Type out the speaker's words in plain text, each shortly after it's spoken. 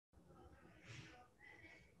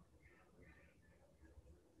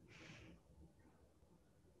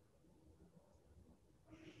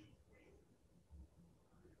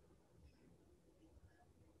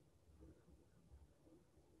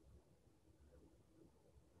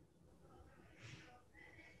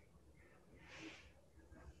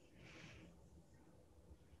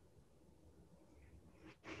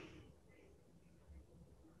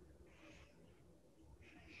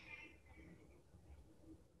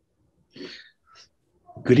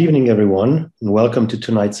Good evening, everyone, and welcome to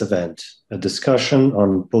tonight's event, a discussion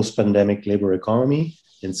on post-pandemic labor economy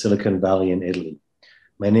in Silicon Valley in Italy.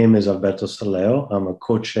 My name is Alberto Salleo. I'm a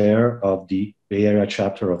co-chair of the Bay Area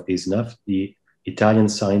chapter of ISNAF, the Italian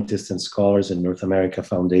Scientists and Scholars in North America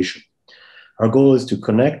Foundation. Our goal is to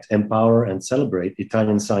connect, empower, and celebrate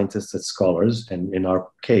Italian scientists and scholars, and in our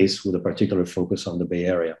case, with a particular focus on the Bay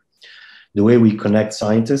Area. The way we connect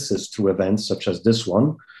scientists is through events such as this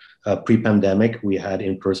one. Pre-pandemic, we had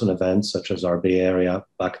in-person events such as our Bay Area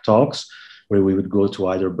Back Talks, where we would go to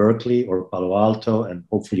either Berkeley or Palo Alto, and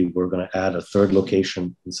hopefully we're going to add a third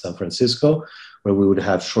location in San Francisco, where we would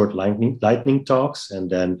have short lightning talks and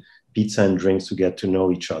then pizza and drinks to get to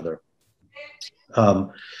know each other.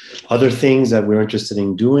 Other things that we're interested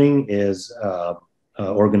in doing is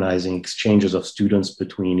organizing exchanges of students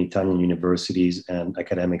between Italian universities and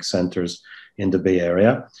academic centers in the Bay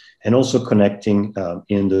Area, and also connecting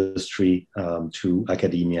industry to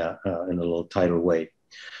academia in a little tighter way.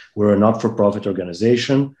 We're a not-for-profit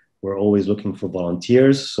organization. We're always looking for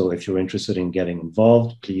volunteers. So if you're interested in getting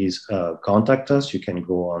involved, please contact us. You can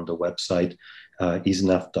go on the website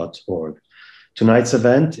isnaf.org. Tonight's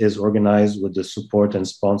event is organized with the support and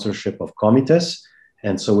sponsorship of Comites.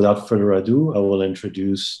 And so without further ado, I will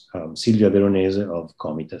introduce Silvia Veronese of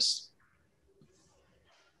Comites.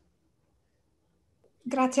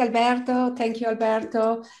 Grazie Alberto, thank you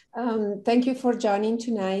Alberto. Thank you for joining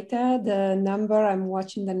tonight. The number, I'm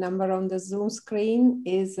watching the number on the Zoom screen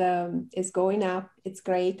is going up, it's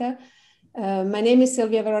great. My name is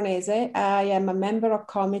Silvia Veronese. I am a member of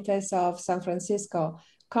Comites of San Francisco.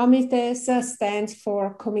 Comites stands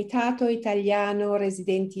for Comitato Italiano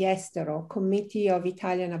Residenti Estero, Committee of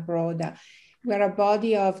Italian Abroad. We're a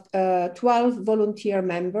body of 12 volunteer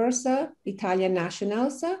members, Italian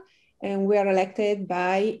nationals, and we are elected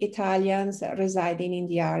by Italians residing in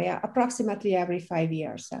the area approximately every 5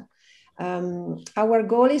 years. Our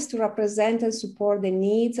goal is to represent and support the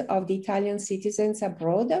needs of the Italian citizens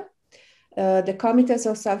abroad. The Comites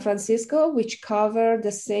of San Francisco, which cover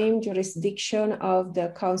the same jurisdiction of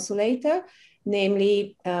the consulate,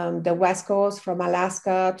 namely the West Coast from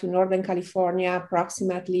Alaska to Northern California,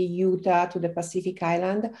 approximately Utah to the Pacific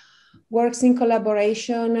Island, works in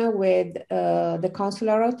collaboration with the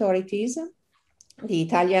consular authorities, the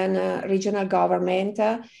Italian regional government,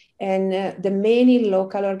 and the many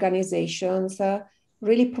local organizations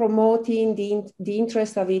really promoting the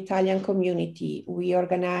interest of the Italian community. We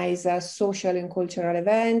organize social and cultural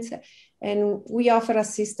events, and we offer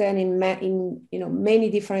assistance in many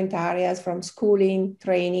different areas, from schooling,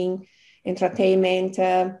 training, entertainment,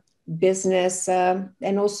 business,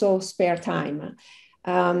 and also spare time.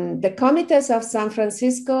 The Comites of San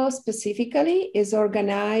Francisco specifically is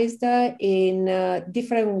organized in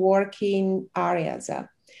different working areas.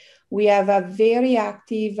 We have a very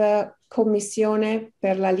active Commissione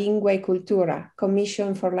per la Lingua e Cultura,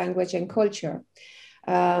 Commission for Language and Culture.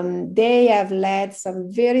 They have led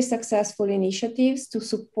some very successful initiatives to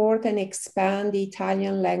support and expand the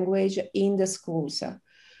Italian language in the schools.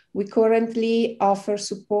 We currently offer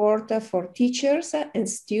support for teachers and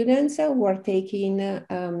students who are taking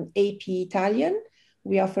AP Italian.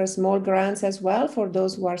 We offer small grants as well for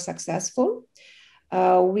those who are successful.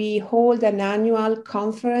 We hold an annual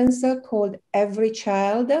conference called Every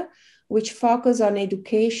Child, which focuses on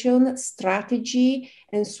education, strategy,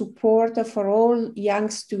 and support for all young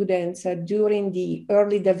students during the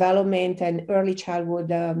early development and early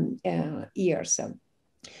childhood years.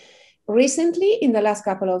 Recently, in the last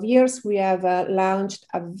couple of years, we have launched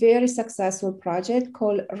a very successful project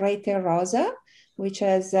called Rete Rosa, which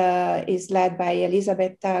is led by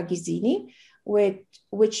Elisabetta Ghisini,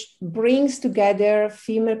 which brings together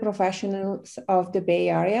female professionals of the Bay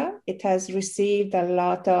Area. It has received a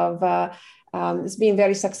lot of, it's been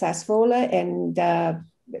very successful, and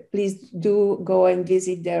please do go and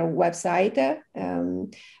visit their website.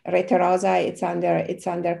 Rete Rosa, it's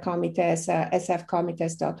under Comites,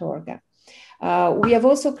 sfcomites.org. We have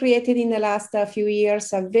also created in the last few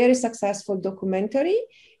years a very successful documentary,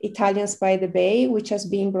 Italians by the Bay, which has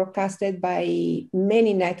been broadcasted by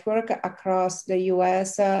many networks across the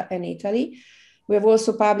US and Italy. We have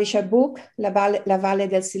also published a book, La Valle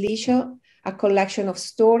del Silicio, a collection of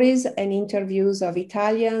stories and interviews of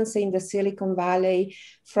Italians in the Silicon Valley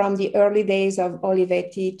from the early days of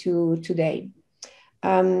Olivetti to today.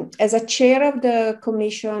 As a chair of the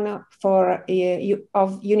Commission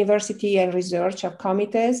of University and Research of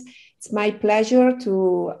Comites, it's my pleasure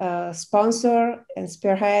to sponsor and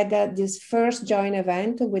spearhead this first joint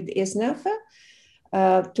event with ISNAF.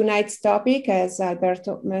 Tonight's topic, as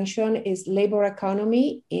Alberto mentioned, is labor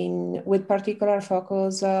economy with particular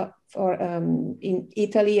focus in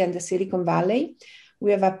Italy and the Silicon Valley.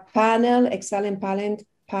 We have a excellent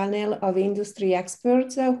panel of industry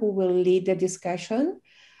experts who will lead the discussion.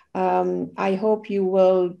 I hope you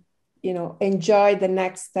will enjoy the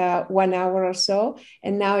next 1 hour or so.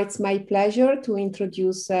 And now it's my pleasure to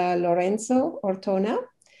introduce Lorenzo Ortona,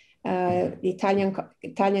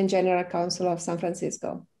 Italian General Consul of San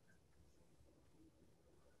Francisco.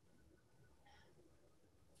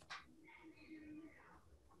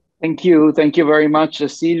 Thank you very much,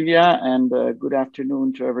 Silvia, and good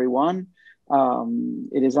afternoon to everyone.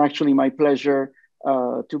 It is actually my pleasure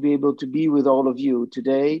to be able to be with all of you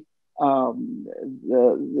today.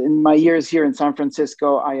 In my years here in San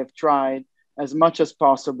Francisco, I have tried as much as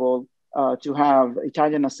possible to have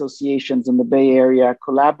Italian associations in the Bay Area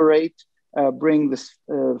collaborate, bring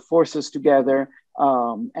the forces together,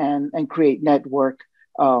 and create network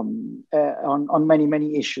on many,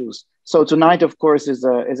 many issues. So tonight, of course, is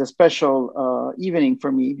a special evening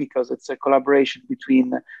for me because it's a collaboration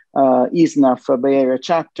between ISNAF Bay Area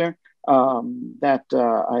chapter that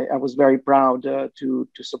I was very proud to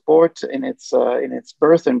support in its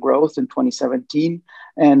birth and growth in 2017,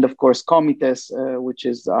 and of course Comites, which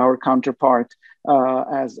is our counterpart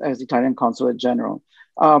as Italian Consulate General.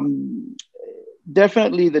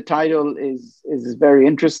 Definitely, the title is very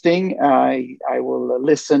interesting. I will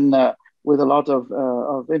listen with a lot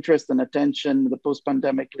of interest and attention. The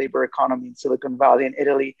post-pandemic labor economy in Silicon Valley and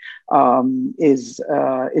Italy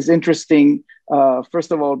is interesting.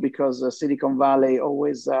 First of all, because Silicon Valley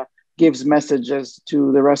always gives messages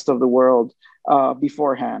to the rest of the world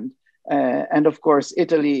beforehand. And of course,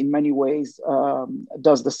 Italy in many ways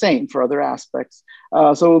does the same for other aspects.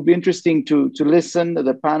 So it will be interesting to listen.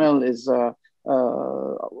 The panel is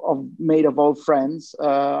made of old friends.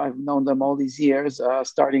 I've known them all these years,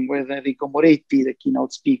 starting with Enrico Moretti, the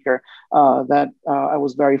keynote speaker, that I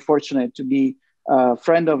was very fortunate to be a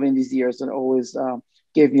friend of in these years, and always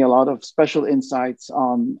gave me a lot of special insights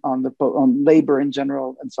on labor in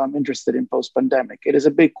general. And so I'm interested in post-pandemic. It is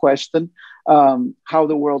a big question, how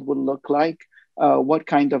the world will look like, what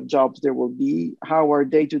kind of jobs there will be, how our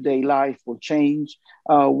day-to-day life will change,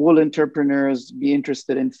 will entrepreneurs be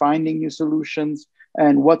interested in finding new solutions,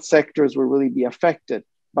 and what sectors will really be affected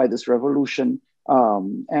by this revolution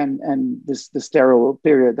and this terrible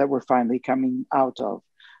period that we're finally coming out of.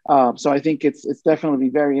 So I think it's definitely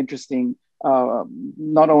very interesting,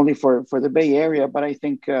 not only for the Bay Area, but I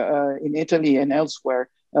think in Italy and elsewhere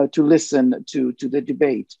to listen to the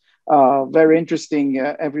debate. Very interesting,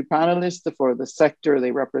 every panelist for the sector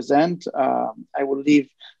they represent. I will leave,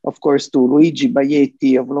 of course, to Luigi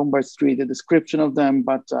Baietti of Lombard Street the description of them,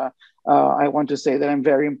 but I want to say that I'm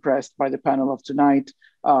very impressed by the panel of tonight,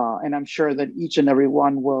 and I'm sure that each and every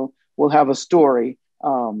one will have a story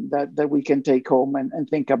that we can take home and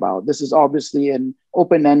think about. This is obviously an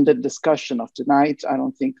open-ended discussion of tonight. I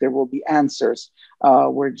don't think there will be answers.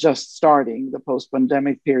 We're just starting the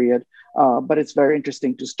post-pandemic period, but it's very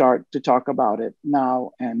interesting to start to talk about it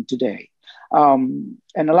now and today. And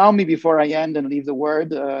allow me, before I end and leave the word,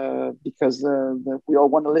 because we all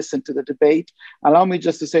want to listen to the debate, allow me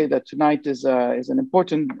just to say that tonight is an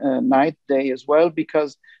important day as well,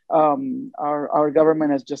 because our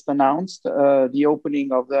government has just announced the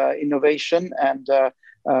opening of the Innovation and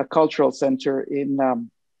Cultural Center in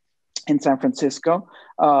San Francisco.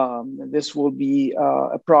 This will be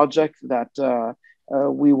a project that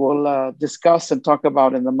we will discuss and talk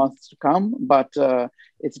about in the months to come, but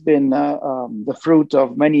it's been the fruit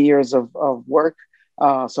of many years of work.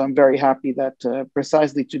 So I'm very happy that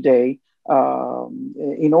precisely today,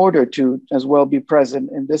 in order to as well be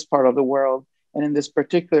present in this part of the world and in this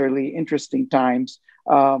particularly interesting times,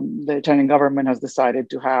 the Italian government has decided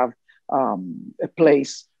to have a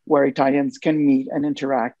place where Italians can meet and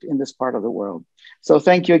interact in this part of the world. So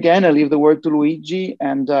thank you again. I leave the word to Luigi,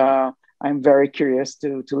 and I'm very curious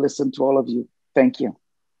to listen to all of you. Thank you.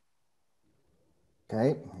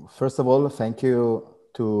 Okay, first of all, thank you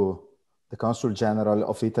to the Consul General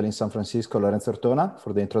of Italy in San Francisco, Lorenzo Ortona,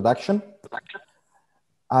 for the introduction.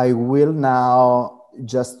 I will now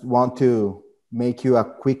just want to make you a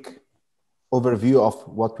quick overview of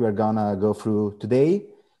what we are gonna go through today.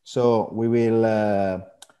 So we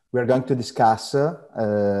are going to discuss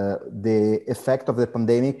the effect of the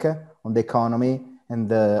pandemic on the economy and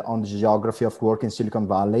on the geography of work in Silicon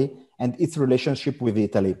Valley and its relationship with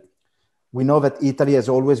Italy. We know that Italy has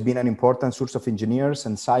always been an important source of engineers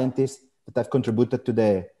and scientists that have contributed to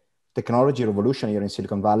the technology revolution here in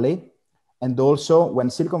Silicon Valley. And also when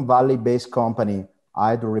Silicon Valley-based company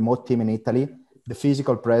hired a remote team in Italy, the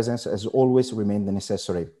physical presence has always remained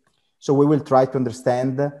necessary. So we will try to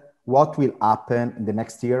understand what will happen in the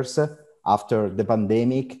next years after the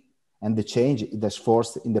pandemic and the change it has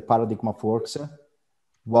forced in the paradigm of works,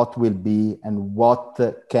 what will be and what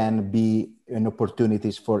can be an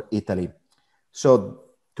opportunities for Italy. So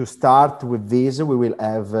to start with this, we will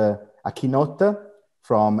have a keynote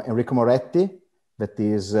from Enrico Moretti, that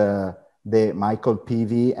is the Michael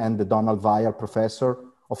Peavy and the Donald Weil Professor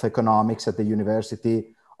of Economics at the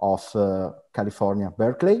University of California,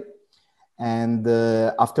 Berkeley. And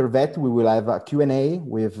after that, we will have a Q&A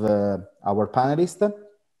with our panelists.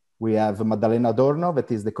 We have Maddalena Adorno,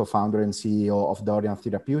 that is the co-founder and CEO of Dorian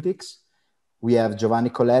Therapeutics. We have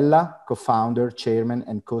Giovanni Colella, co-founder, chairman,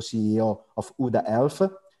 and co-CEO of UDA Health.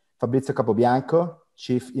 Fabrizio Capobianco,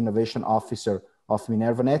 Chief Innovation Officer of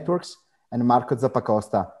Minerva Networks. And Marco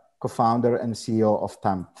Zappacosta, co-founder and CEO of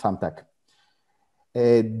Famtech.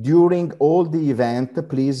 During all the event,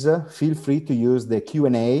 please feel free to use the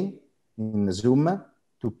Q&A in Zoom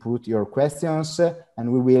to put your questions,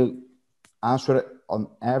 and we will answer on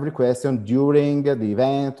every question during the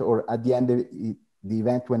event or at the end of the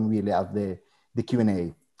event when we have the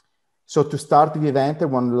Q&A. So to start the event, I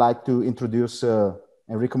would like to introduce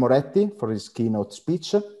Enrico Moretti for his keynote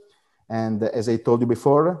speech. And as I told you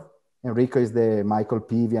before, Enrico is the Michael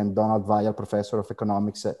Peavy and Donald Weil Professor of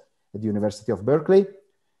Economics at the University of Berkeley.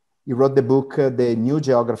 He wrote the book, The New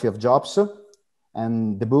Geography of Jobs.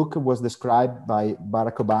 And the book was described by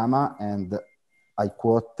Barack Obama, and I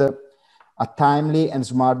quote, "A timely and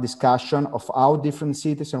smart discussion of how different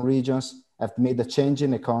cities and regions have made a change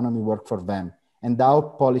in economy work for them, and how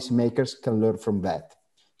policymakers can learn from that."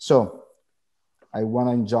 So I want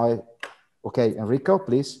to enjoy. Okay, Enrico,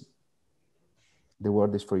 please. The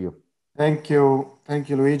word is for you. Thank you,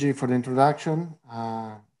 Luigi, for the introduction.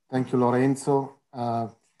 Thank you, Lorenzo,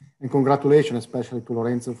 and congratulations, especially to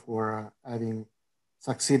Lorenzo, for having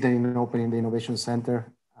succeeded in opening the Innovation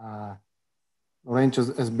Center. Lorenzo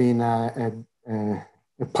has been a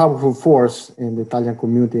powerful force in the Italian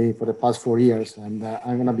community for the past 4 years, and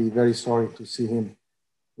I'm going to be very sorry to see him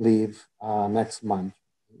leave next month.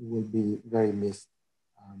 He will be very missed.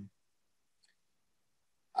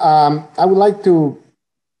 I would like to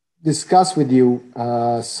discuss with you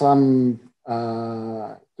to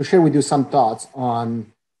share with you some thoughts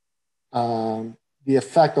on the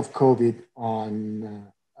effect of COVID on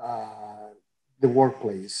the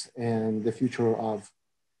workplace and the future of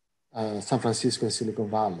San Francisco and Silicon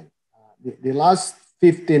Valley. The last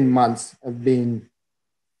 15 months have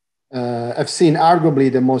seen arguably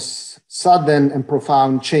the most sudden and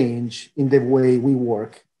profound change in the way we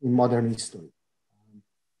work in modern history.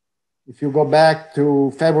 If you go back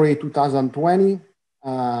to February 2020,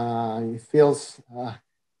 it feels a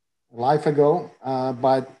life ago,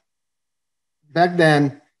 but back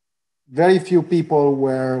then, very few people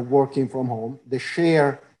were working from home. The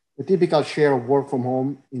typical share of work from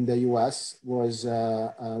home in the US was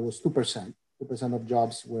 2%. 2% of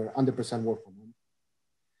jobs were 100% work from home.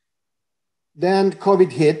 Then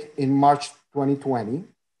COVID hit in March 2020,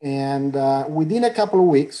 and within a couple of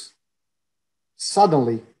weeks,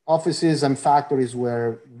 suddenly, offices and factories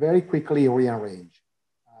were very quickly rearranged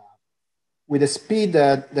with a speed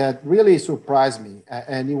that really surprised me.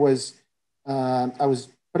 And I was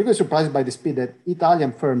particularly surprised by the speed that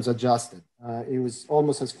Italian firms adjusted. It was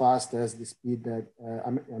almost as fast as the speed that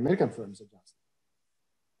American firms adjusted.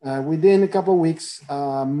 Within a couple of weeks,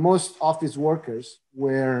 most office workers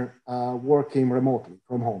were working remotely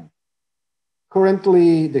from home.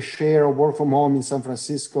 Currently, the share of work from home in San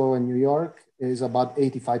Francisco and New York is about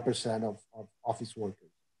 85% of office workers.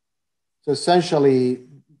 So essentially,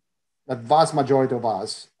 the vast majority of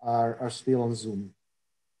us are still on Zoom.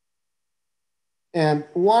 And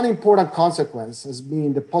one important consequence has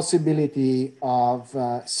been the possibility of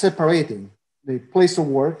separating the place of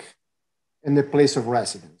work and the place of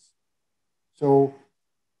residence. So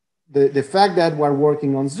the fact that we're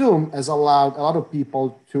working on Zoom has allowed a lot of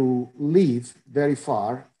people to live very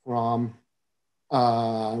far from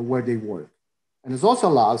where they work. And it's also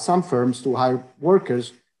allowed some firms to hire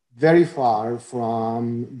workers very far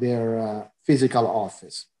from their physical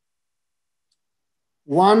office.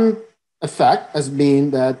 One effect has been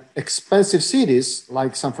that expensive cities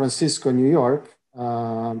like San Francisco, New York,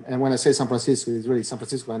 and when I say San Francisco, it's really San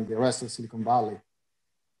Francisco and the rest of Silicon Valley,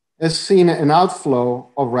 has seen an outflow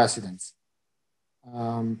of residents,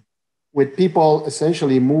 with people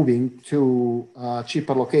essentially moving to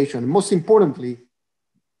cheaper locations. Most importantly,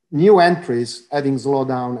 new entries having slowed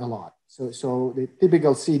down a lot. So the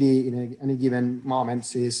typical city in any given moment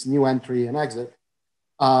sees new entry and exit.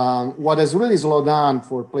 What has really slowed down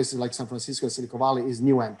for places like San Francisco and Silicon Valley is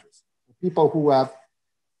new entries. People who have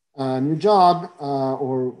a new job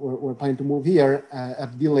or planning to move here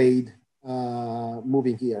have delayed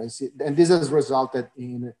moving here. And this has resulted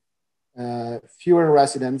in fewer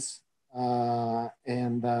residents. And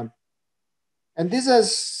this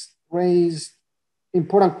has raised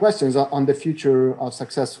important questions on the future of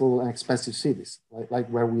successful and expensive cities, like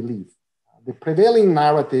where we live. The prevailing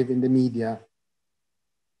narrative in the media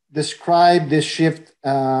describe this shift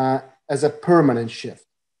as a permanent shift,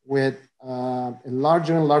 with a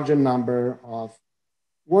larger and larger number of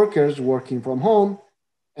workers working from home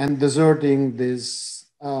and deserting these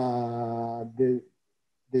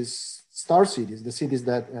star cities, the cities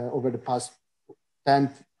that over the past 10,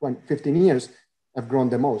 20, 15 years have grown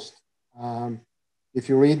the most. If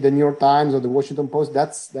you read the New York Times or the Washington Post,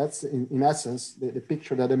 that's in essence the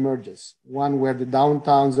picture that emerges. One where the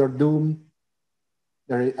downtowns are doomed.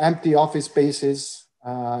 There are empty office spaces,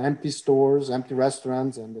 empty stores, empty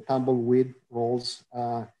restaurants, and the tumbleweed rolls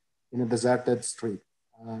in a deserted street.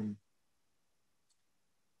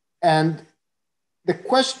 And the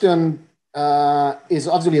question is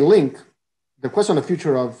obviously linked. The question of the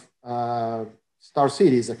future of star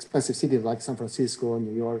cities, expensive cities like San Francisco,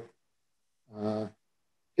 New York,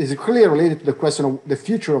 is clearly related to the question of the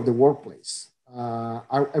future of the workplace.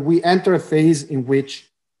 We enter a phase in which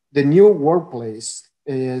the new workplace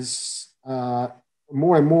is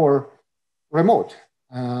more and more remote,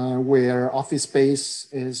 where office space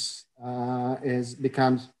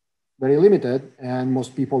becomes very limited, and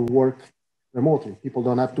most people work remotely. People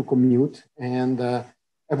don't have to commute, and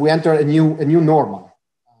we enter a new normal.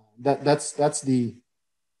 That's the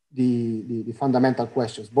fundamental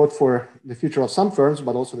questions, both for the future of some firms,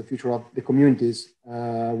 but also the future of the communities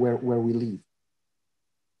where we live.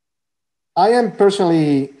 I am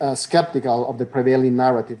personally skeptical of the prevailing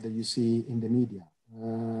narrative that you see in the media,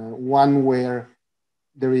 one where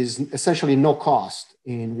there is essentially no cost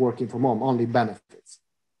in working from home, only benefits.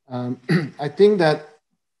 I think that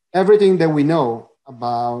everything that we know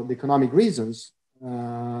about the economic reasons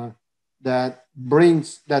that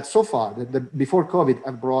so far, before COVID,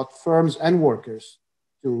 have brought firms and workers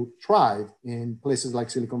to thrive in places like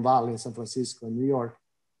Silicon Valley, San Francisco, and New York,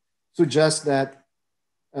 suggest that,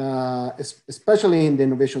 especially in the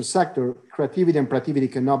innovation sector, creativity and productivity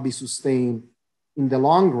cannot be sustained in the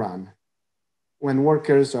long run when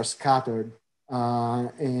workers are scattered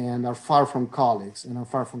and are far from colleagues and are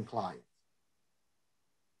far from clients.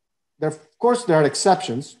 Of course, there are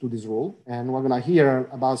exceptions to this rule, and we're going to hear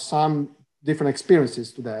about some different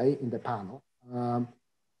experiences today in the panel.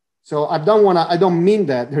 So I don't mean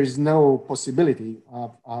that there is no possibility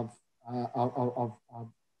of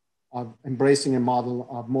embracing a model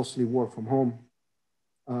of mostly work from home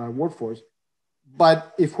workforce.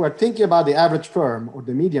 But if we're thinking about the average firm or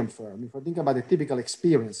the medium firm, if we're thinking about the typical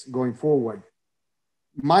experience going forward,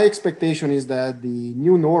 my expectation is that the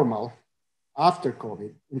new normal after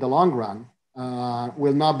COVID, in the long run,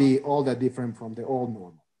 will not be all that different from the old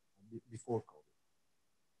normal before COVID.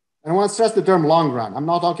 And I want to stress the term long run. I'm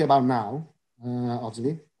not talking about now,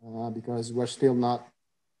 obviously, because we're still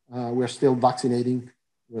vaccinating.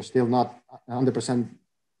 We're still not 100%,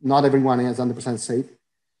 not everyone is 100% safe.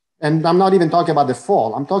 And I'm not even talking about the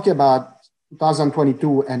fall. I'm talking about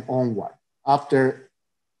 2022 and onward, after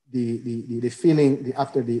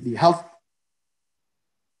after the health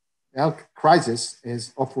crisis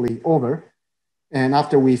is hopefully over, and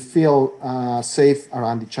after we feel safe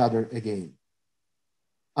around each other again.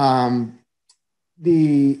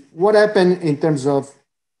 What happened in terms of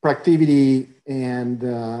productivity and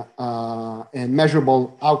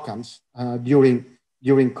measurable outcomes during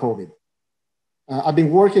COVID? I've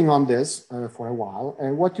been working on this for a while,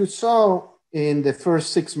 and what you saw in the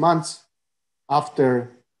first 6 months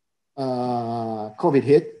after COVID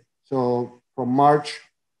hit, so from March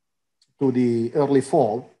to the early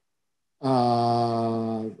fall,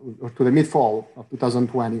 or to the mid-fall of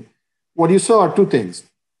 2020, what you saw are two things.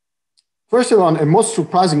 First of all, and most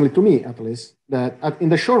surprisingly to me at least, that in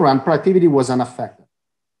the short run, productivity was unaffected.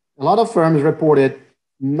 A lot of firms reported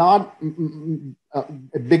not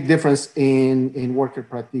a big difference in worker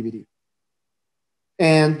productivity.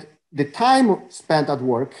 And the time spent at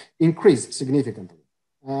work increased significantly.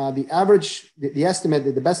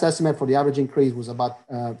 The best estimate for the average increase was about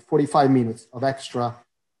 45 minutes of extra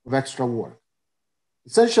work.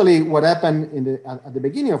 Essentially, what happened at the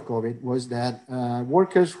beginning of COVID was that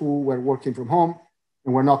workers who were working from home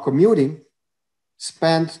and were not commuting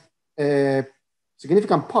spent a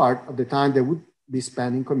significant part of the time they would be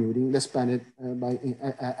spending commuting. They spent it by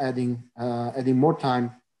adding more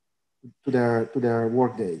time their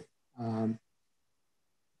workday.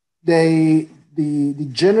 The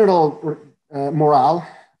general morale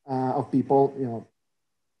of people,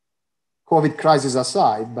 COVID crisis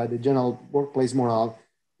aside, but the general workplace morale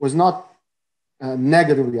was not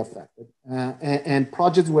negatively affected, and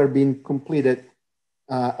projects were being completed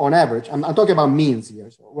on average. I'm talking about means here,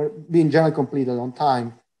 so were being generally completed on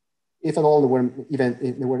time. If at all, there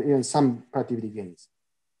were even some productivity gains.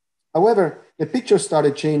 However, the picture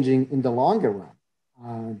started changing in the longer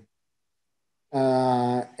run.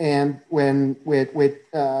 And when with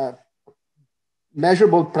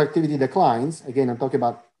measurable productivity declines, again, I'm talking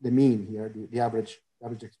about the mean here, the average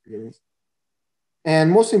experience.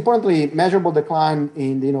 And most importantly, measurable decline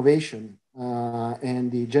in the innovation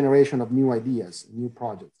and the generation of new ideas, new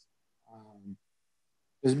projects.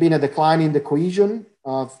 There's been a decline in the cohesion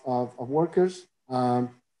of workers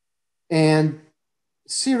and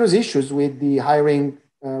serious issues with the hiring,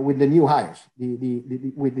 with the new hires,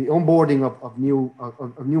 with the onboarding of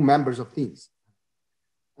new members of teams.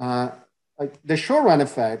 Like the short run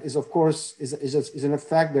effect is, of course, is an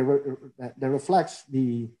effect that reflects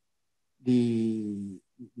the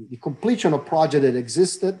completion of project that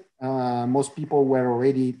existed. Most people were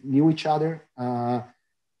already knew each other.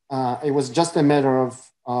 It was just a matter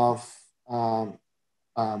of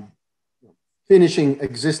finishing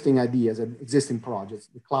existing ideas and existing projects.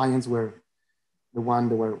 The clients were the one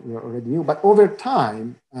that were already new. But over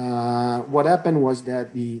time, what happened was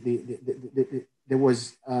that there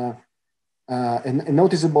was a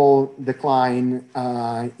noticeable decline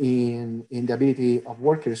in the ability of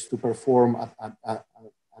workers to perform at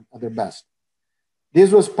their best.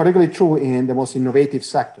 This was particularly true in the most innovative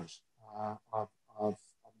sectors of the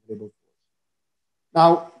labor force.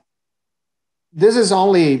 Now, this is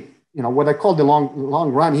only, what I call the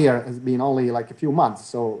long run here has been only like a few months,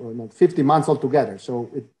 so 50 months altogether. So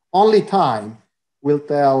only time will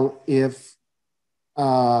tell if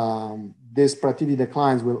this productivity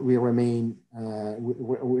declines will remain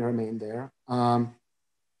there.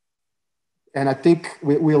 And I think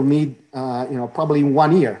we'll need, probably in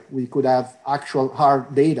 1 year, we could have actual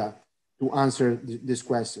hard data to answer these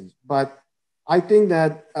questions. But I think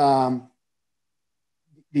that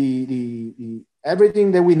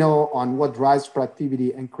everything that we know on what drives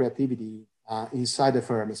productivity and creativity inside the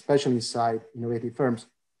firm, especially inside innovative firms,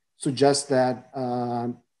 suggests that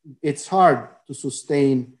it's hard to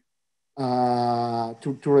sustain,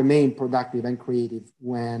 to remain productive and creative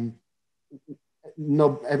when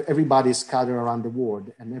everybody's scattered around the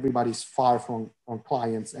world and everybody's far from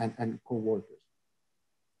clients and co-workers.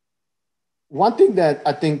 One thing that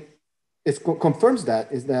I think confirms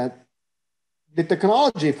that is that the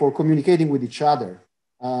technology for communicating with each other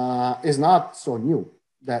is not so new.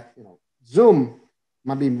 That Zoom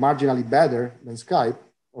might be marginally better than Skype,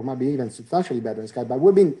 or might be even substantially better than Skype. But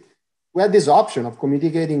we had this option of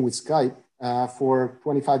communicating with Skype for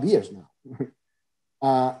 25 years now,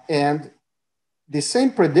 and the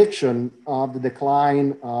same prediction of the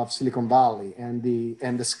decline of Silicon Valley and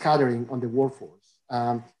the scattering on the workforce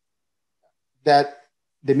that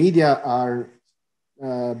the media are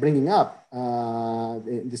bringing up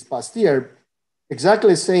in this past year,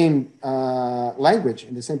 exactly the same language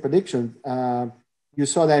and the same prediction. You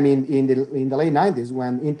saw them in the late 90s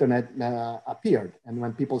when internet appeared and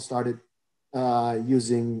when people started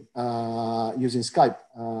using Skype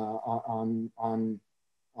on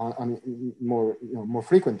more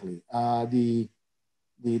frequently. The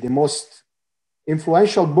most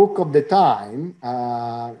influential book of the time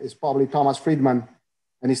is probably Thomas Friedman,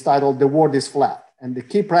 and it's titled "The World is Flat." And the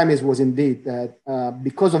key premise was indeed that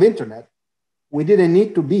because of internet, we didn't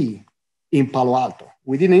need to be in Palo Alto.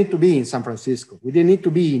 We didn't need to be in San Francisco. We didn't need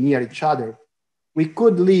to be near each other. We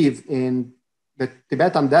could live in the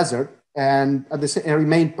Tibetan desert and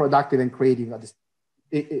remain productive and creative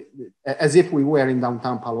as if we were in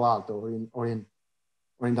downtown Palo Alto or in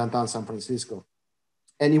downtown San Francisco.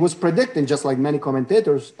 And he was predicting, just like many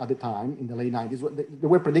commentators at the time in the late 90s, they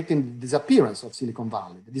were predicting the disappearance of Silicon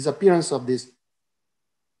Valley, the disappearance of this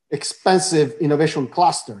expensive innovation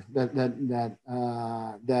cluster that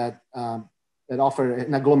offer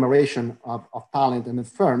an agglomeration of talent and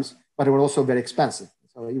firms, but it was also very expensive.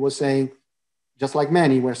 So he was saying, just like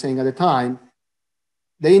many were saying at the time,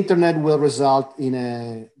 the internet will result in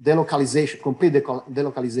a complete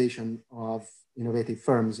delocalization of innovative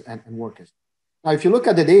firms and workers. Now, if you look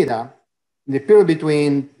at the data, in the period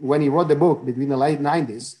between when he wrote the book, between the late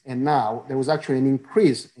 90s and now, there was actually an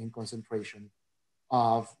increase in concentration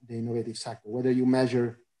of the innovative sector, whether you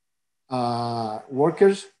measure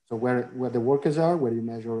workers, so where the workers are, whether you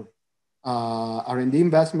measure R&D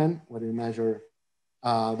investment, whether you measure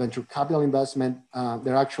venture capital investment,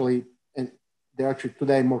 they're actually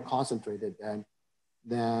today more concentrated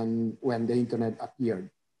than when the internet appeared.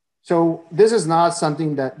 So this is not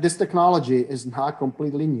something this technology is not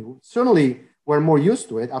completely new. Certainly, we're more used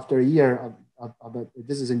to it after a year of it.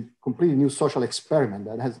 This is a completely new social experiment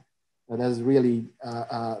that has really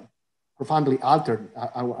profoundly altered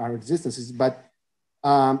our existences. But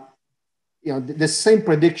the same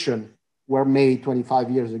prediction were made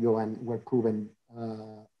 25 years ago and were proven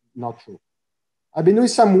not true. I've been doing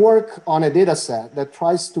some work on a data set that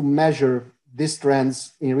tries to measure these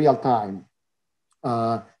trends in real time.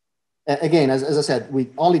 Again, as I said, we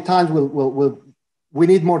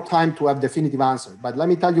need more time to have definitive answer, but let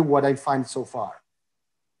me tell you what I find so far.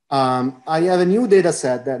 I have a new data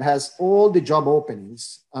set that has all the job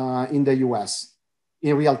openings in the US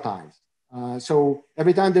in real time. So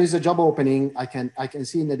every time there is a job opening, I can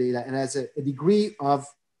see in the data, and has a degree of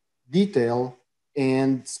detail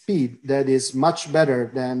and speed that is much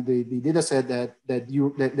better than the data set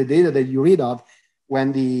the data that you read of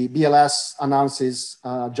when the BLS announces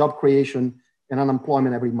job creation and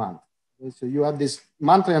unemployment every month. So you have this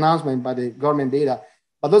monthly announcement by the government data,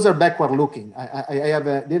 but those are backward looking. I have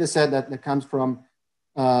a data set that comes from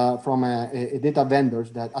a data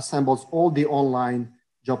vendors that assembles all the online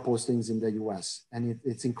job postings in the US. And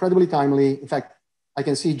it's incredibly timely. In fact, I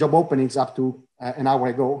can see job openings up to an hour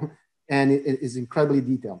ago, and it is incredibly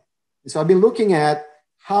detailed. So I've been looking at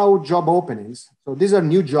how job openings, so these are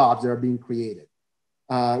new jobs that are being created.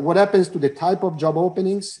 What happens to the type of job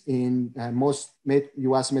openings in most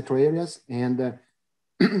US metro areas, and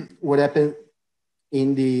what happened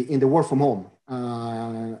in the work from home,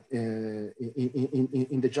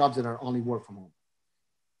 in the jobs that are only work from home.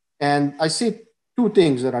 And I see two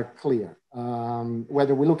things that are clear.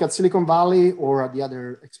 Whether we look at Silicon Valley or at the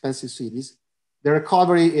other expensive cities, the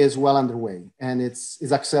recovery is well underway and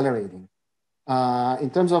it's accelerating. In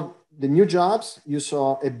terms of the new jobs, you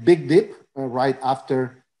saw a big dip right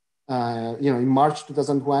after, in March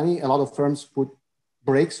 2020, a lot of firms put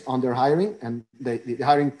brakes on their hiring, and the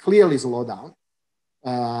hiring clearly slowed down.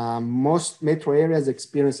 Most metro areas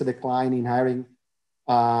experienced a decline in hiring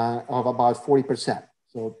of about 40%.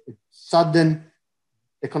 So a sudden,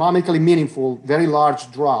 economically meaningful, very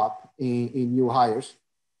large drop in new hires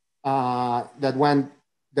that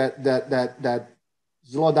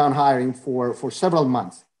slowed down hiring for several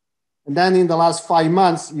months. And then in the last 5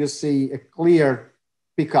 months, you see a clear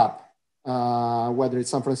pickup, whether it's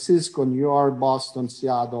San Francisco, New York, Boston,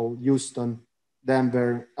 Seattle, Houston,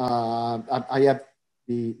 Denver. I have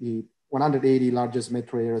the 180 largest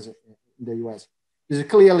metro areas in the US. There's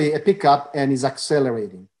clearly a pickup and is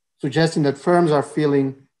accelerating, suggesting that firms are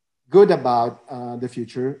feeling good about the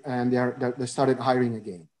future and they started hiring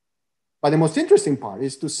again. But the most interesting part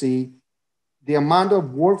is to see the amount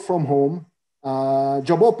of work from home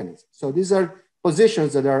job openings. So these are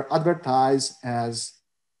positions that are advertised as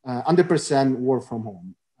 100% work from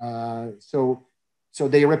home. So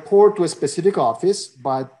they report to a specific office,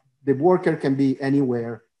 but the worker can be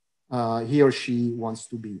anywhere he or she wants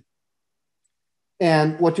to be.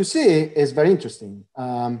 And what you see is very interesting.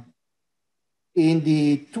 In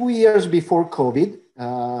the 2 years before COVID,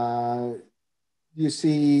 you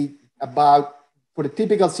see for the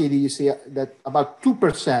typical city, you see that about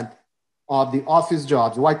 2% of the office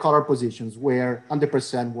jobs, white collar positions, were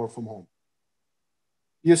 100% work from home.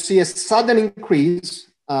 You see a sudden increase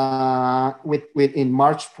in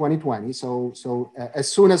March 2020. So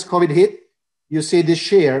as soon as COVID hit, you see the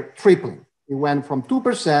share tripling. It went from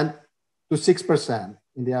 2% to 6%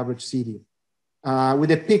 in the average city,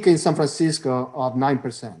 with a peak in San Francisco of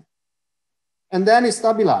 9%. And then it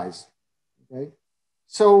stabilized, okay?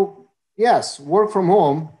 So yes, work from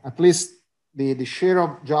home, at least the share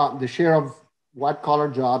of white collar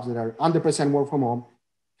jobs that are 100% work from home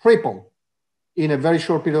tripled in a very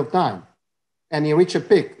short period of time. And you reach a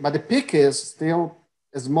peak, but the peak is still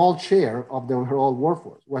a small share of the overall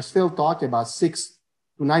workforce. We're still talking about 6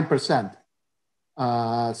 to 9%.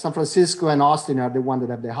 San Francisco and Austin are the ones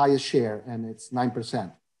that have the highest share, and it's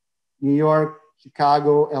 9%. New York,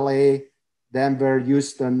 Chicago, LA, Denver,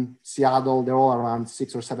 Houston, Seattle, they're all around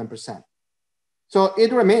 6 or 7%. So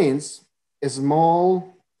it remains a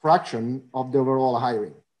small fraction of the overall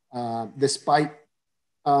hiring, despite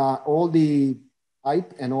all the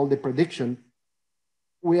hype and all the prediction.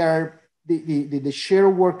 We are the share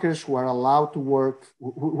of workers who are allowed to work,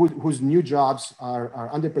 whose new jobs are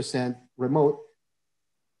 100% remote.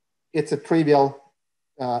 It's a trivial,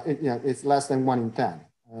 it's less than 1 in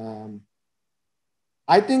 10.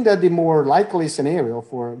 I think that the more likely scenario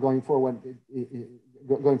for going forward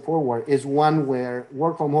is one where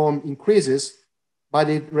work from home increases, but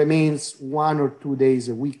it remains 1 or 2 days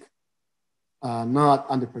a week, not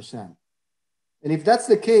 100%. And if that's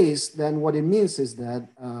the case, then what it means is that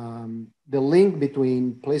the link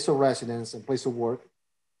between place of residence and place of work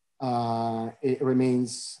it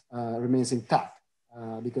remains intact.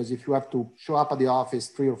 Because if you have to show up at the office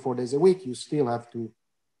 3 or 4 days a week, you still have to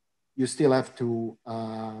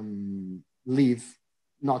live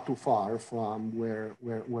not too far from where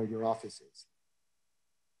your office is.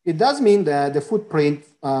 It does mean that the footprint,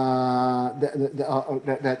 the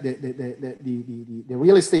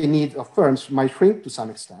real estate need of firms might shrink to some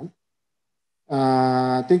extent.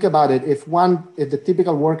 Think about it. If the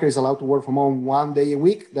typical worker is allowed to work from home 1 day a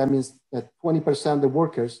week, that means that 20% of the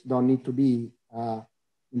workers don't need to be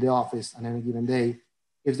in the office on any given day.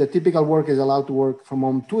 If the typical worker is allowed to work from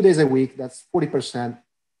home 2 days a week, that's 40%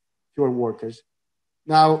 fewer workers.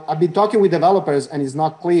 Now, I've been talking with developers, and it's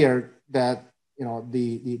not clear that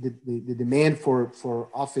the demand for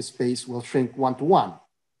office space will shrink 1-to-1.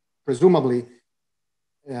 Presumably,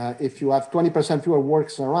 if you have 20% fewer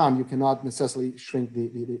workers around, you cannot necessarily shrink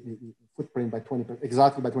the footprint by 20%,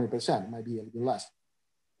 exactly by 20%. It might be a little less.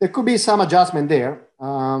 There could be some adjustment there,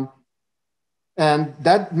 and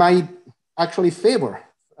that might actually favor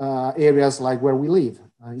areas like where we live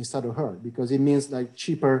instead of here, because it means like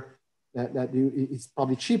it's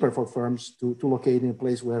probably cheaper for firms to locate in a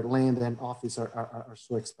place where land and office are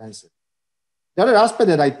so expensive. The other aspect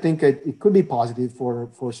that I think it could be positive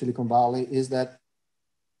for Silicon Valley is that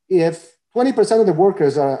if 20% of the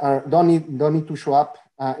workers don't need to show up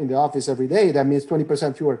in the office every day, that means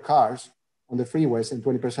 20% fewer cars on the freeways and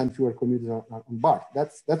 20% fewer commuters on BART.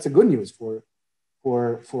 That's a good news for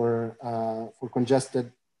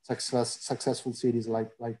congested, successful cities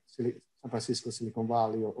like San Francisco, Silicon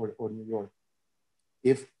Valley, or New York.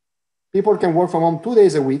 If people can work from home 2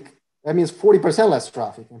 days a week, that means 40% less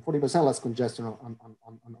traffic and 40% less congestion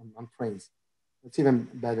on trains. That's even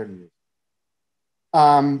better news.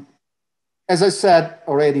 As I said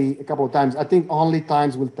already a couple of times, I think only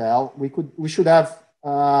times will tell. We should have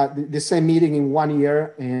the same meeting in 1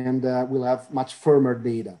 year, and we'll have much firmer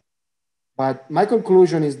data. But my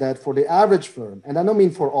conclusion is that for the average firm, and I don't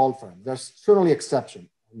mean for all firms, there's certainly exceptions.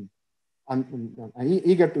 I'm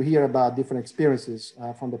eager to hear about different experiences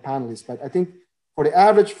from the panelists, but I think for the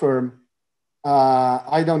average firm,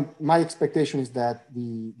 my expectation is that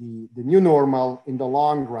the new normal in the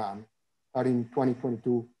long run, starting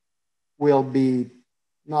 2022, will be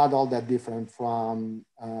not all that different from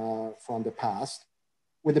the past,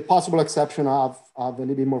 with the possible exception of a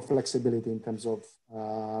little bit more flexibility in terms of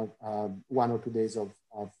 1 or 2 days of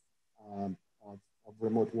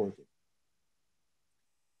remote working.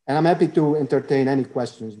 And I'm happy to entertain any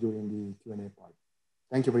questions during the Q&A part.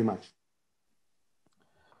 Thank you very much.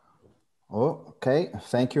 Oh, okay.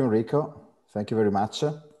 Thank you, Enrico. Thank you very much.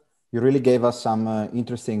 You really gave us some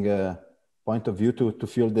interesting point of view to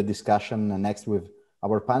fuel the discussion next with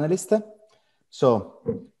our panelists. So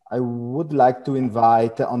I would like to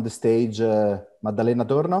invite on the stage Maddalena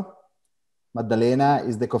Adorno. Maddalena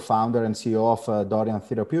is the co-founder and CEO of Dorian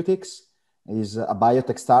Therapeutics. Is a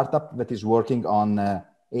biotech startup that is working on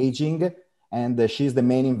aging, and she's the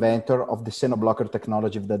main inventor of the xenoblocker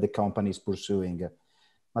technology that the company is pursuing.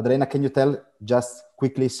 Maddalena, can you tell just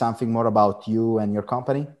quickly something more about you and your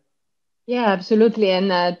company? Yeah, absolutely.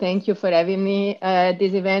 And thank you for having me at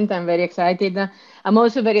this event. I'm very excited. I'm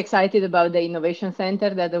also very excited about the Innovation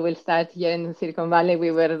Center that will start here in Silicon Valley.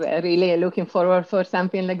 We were really looking forward for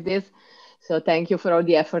something like this. So thank you for all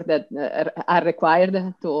the effort that are required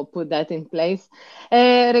to put that in place.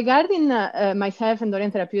 Regarding myself and Dorian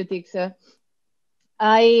Therapeutics, again,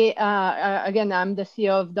 I'm the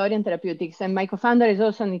CEO of Dorian Therapeutics, and my co-founder is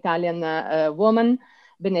also an Italian woman,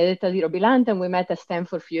 Benedetta Di Robilante, and we met at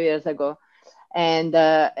Stanford a few years ago.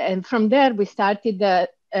 And from there, we started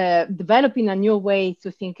developing a new way to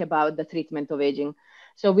think about the treatment of aging.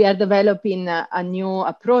 So we are developing a new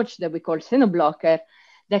approach that we call xenoblocker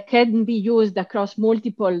that can be used across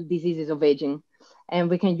multiple diseases of aging. And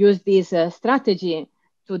we can use this strategy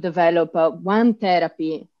to develop one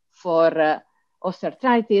therapy for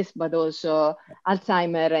osteoarthritis, but also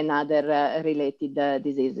Alzheimer and other related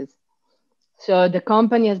diseases. So the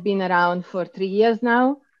company has been around for 3 years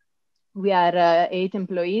now. We are 8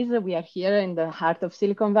 employees. We are here in the heart of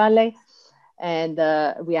Silicon Valley, and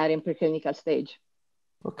we are in preclinical stage.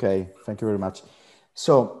 Okay, thank you very much.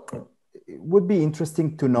 So it would be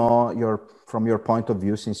interesting to know from your point of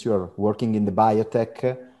view, since you're working in the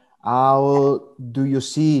biotech, how do you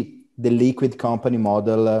see the liquid company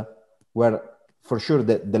model where for sure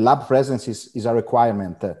the lab presence is a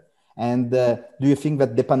requirement? And do you think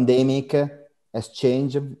that the pandemic has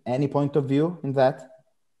changed any point of view in that?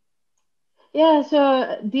 Yeah,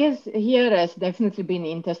 so this here has definitely been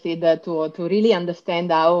interested to really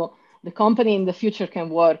understand how the company in the future can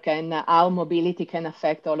work and how mobility can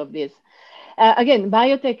affect all of this. Again,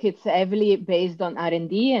 biotech, it's heavily based on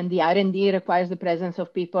R&D, and the R&D requires the presence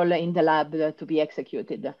of people in the lab to be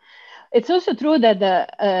executed. It's also true that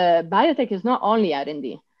biotech is not only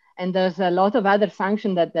R&D, and there's a lot of other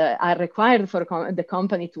functions that are required for the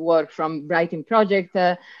company to work, from writing project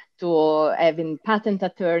to having patent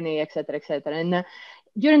attorney, et cetera, et cetera. And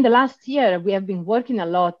during the last year, we have been working a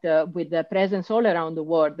lot with the presence all around the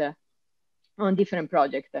world on different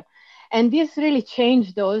projects. And this really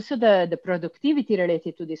changed also the productivity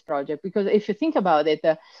related to this project, because if you think about it,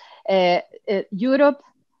 Europe,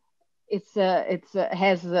 it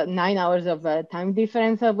has 9 hours of time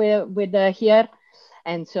difference with here.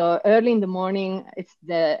 And so early in the morning, it's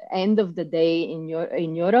the end of the day in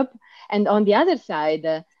Europe. And on the other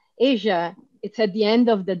side, Asia, it's at the end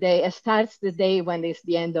of the day, it starts the day when it's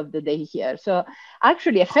the end of the day here. So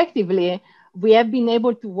actually, effectively, we have been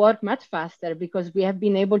able to work much faster because we have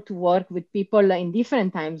been able to work with people in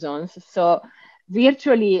different time zones. So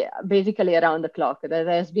virtually, basically around the clock. That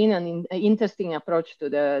has been an interesting approach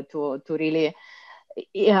to really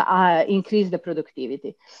increase the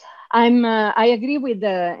productivity. I agree with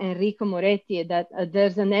Enrico Moretti that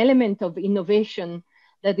there's an element of innovation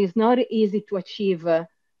that is not easy to achieve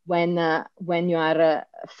when you are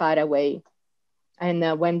far away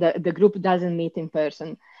and when the group doesn't meet in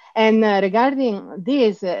person. And regarding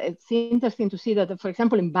this, it's interesting to see that, for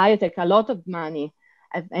example, in biotech, a lot of money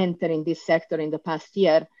have entered in this sector in the past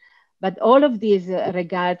year. But all of these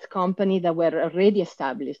regards companies that were already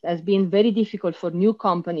established has been very difficult for new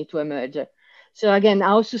company to emerge. So again,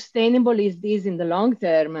 how sustainable is this in the long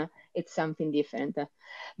term? It's something different.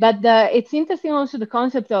 But it's interesting also the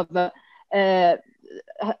concept of a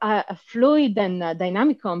fluid and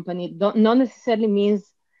dynamic company not necessarily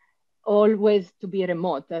means always to be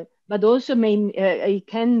remote, but also it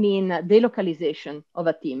can mean delocalization of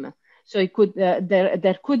a team. So it could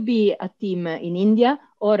there could be a team in India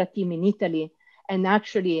or a team in Italy, and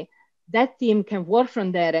actually that team can work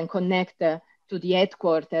from there and connect to the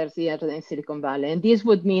headquarters here in Silicon Valley. And this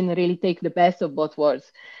would mean really take the best of both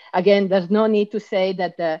worlds. Again, there's no need to say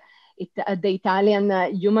that the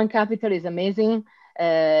Italian human capital is amazing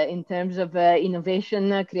in terms of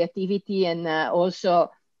innovation, creativity, and also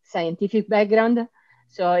scientific background.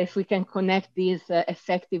 So if we can connect these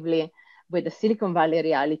effectively with the Silicon Valley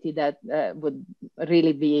reality, that would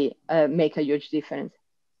really be make a huge difference.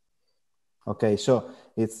 Okay, so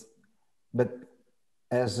but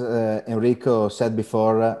as Enrico said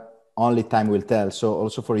before, only time will tell. So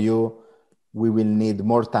also for you, we will need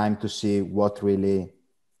more time to see what really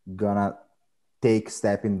gonna take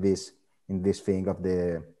step in this thing of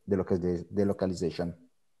the localization.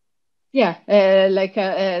 Yeah, like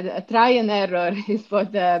a try and error is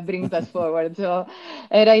what brings us forward. So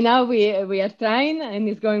right now we are trying and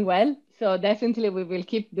it's going well. So definitely we will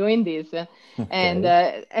keep doing this. Okay. And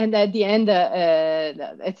at the end,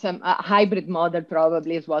 it's a hybrid model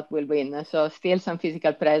probably is what will win. So still some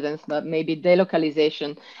physical presence, but maybe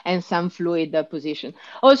delocalization and some fluid position.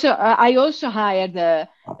 Also, I also hired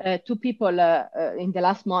 2 people in the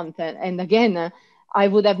last month. And again, I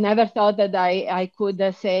would have never thought that I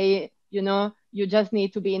could say, you know, you just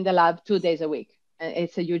need to be in the lab 2 days a week.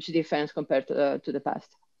 It's a huge difference compared to the past.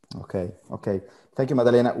 Okay. Thank you,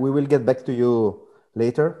 Maddalena. We will get back to you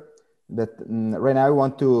later. But right now I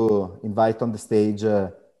want to invite on the stage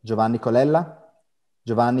Giovanni Colella.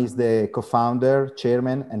 Giovanni is the co-founder,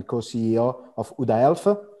 chairman, and co-CEO of UDA Health,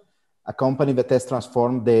 a company that has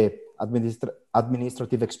transformed the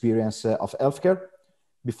administrative experience of healthcare.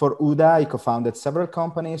 Before UDA, he co-founded several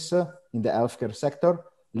companies in the healthcare sector,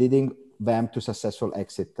 leading them to successful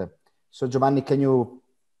exit. So Giovanni, can you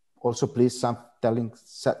also please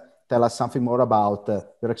tell us something more about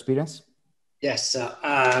your experience? Yes.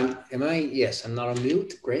 Yes, I'm not on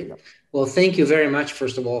mute. Great. Yeah. Well, thank you very much,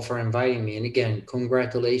 first of all, for inviting me. And again,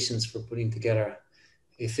 congratulations for putting together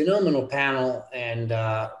a phenomenal panel and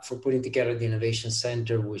for putting together the Innovation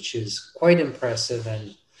Center, which is quite impressive.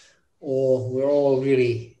 And we're all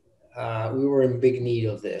really, we were in big need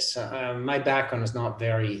of this. My background is not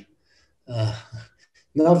very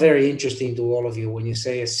interesting to all of you. When you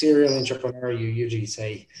say a serial entrepreneur, you usually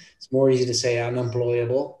say it's more easy to say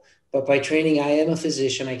unemployable. But by training, I am a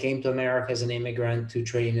physician. I came to America as an immigrant to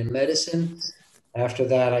train in medicine. After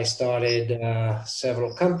that, I started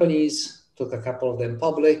several companies, took a couple of them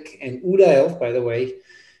public, and UDA Health, by the way,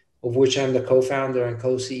 of which I'm the co-founder and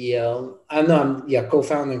co-CEO.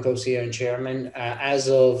 Co-founder and co-CEO and chairman. As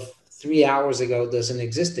of 3 hours ago doesn't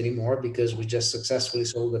exist anymore because we just successfully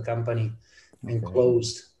sold the company and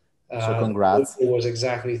closed. So congrats. It was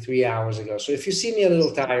exactly 3 hours ago. So if you see me a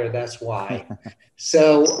little tired, that's why.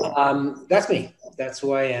 So that's me. That's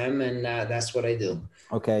who I am, and that's what I do.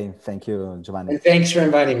 Okay, thank you, Giovanni. And thanks for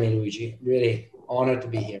inviting me, Luigi. Really honored to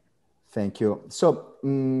be here. Thank you. So,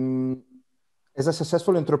 as a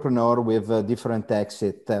successful entrepreneur with different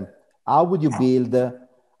exits, how would you build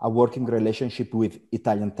a working relationship with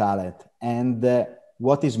Italian talent, and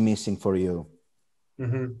what is missing for you?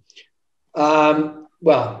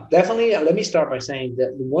 Well, definitely, let me start by saying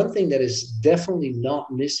that the one thing that is definitely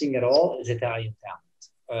not missing at all is Italian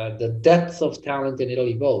talent. The depth of talent in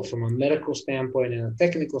Italy, both from a medical standpoint and a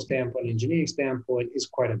technical standpoint, engineering standpoint, is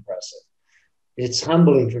quite impressive. It's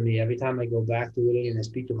humbling for me every time I go back to Italy and I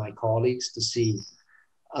speak to my colleagues to see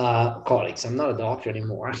colleagues. I'm not a doctor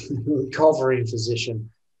anymore. I'm a recovering physician,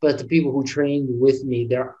 but the people who trained with me,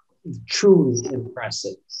 they're truly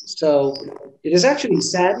impressive. So it is actually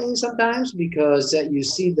saddening sometimes because you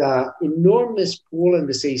see the enormous pool and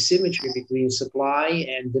this asymmetry between supply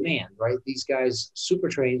and demand, right? These guys, super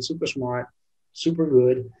trained, super smart, super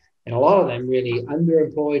good, and a lot of them really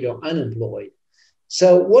underemployed or unemployed.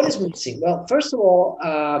 So what is missing? Well, first of all,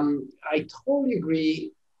 I totally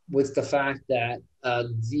agree with the fact that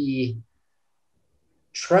the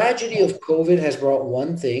tragedy of COVID has brought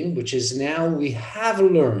one thing, which is now we have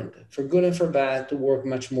learned, for good and for bad, to work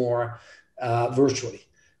much more virtually.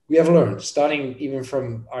 We have learned, starting even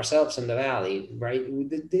from ourselves in the Valley, right?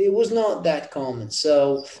 It was not that common.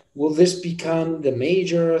 So will this become the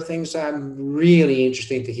major thing? So I'm really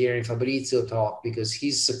interested to hearing Fabrizio talk because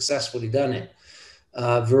he's successfully done it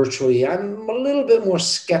virtually. I'm a little bit more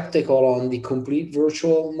skeptical on the complete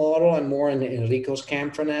virtual model. I'm more in Enrico's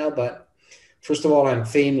camp for now, but first of all, I'm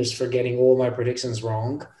famous for getting all my predictions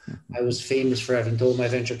wrong. I was famous for having told my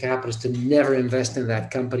venture capitalists to never invest in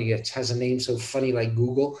that company. It has a name so funny like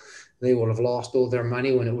Google. They would have lost all their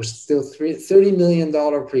money when it was still $30 million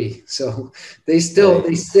pre. So they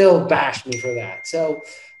still bashed me for that. So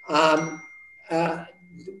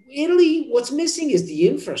Italy, what's missing is the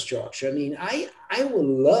infrastructure. I mean, I would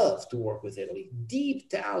love to work with Italy. Deep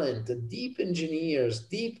talent, deep engineers,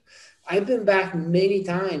 I've been back many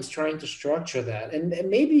times trying to structure that. And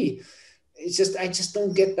maybe it's just, I just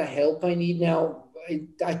don't get the help I need now.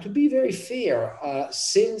 To be very fair,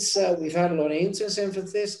 since we've had Lorenzo in San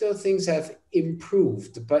Francisco, things have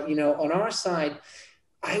improved. But, on our side,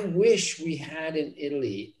 I wish we had in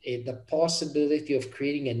Italy the possibility of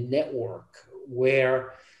creating a network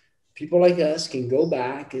where people like us can go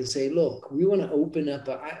back and say, look, we want to open up.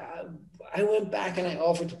 I went back and I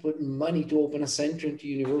offered to put money to open a center into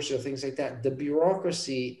university or things like that. The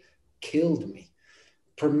bureaucracy killed me.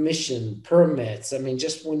 Permission, permits. I mean,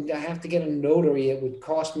 just when I have to get a notary, it would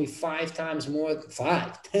cost me 5 times more,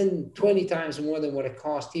 5, 10, 20 times more than what it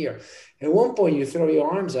cost here. And at one point you throw your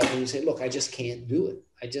arms up and you say, look, I just can't do it.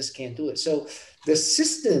 I just can't do it. So the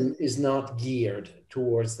system is not geared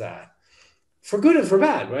towards that. For good and for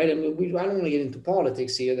bad, right? I mean, I don't want to get into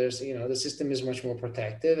politics here. There's, the system is much more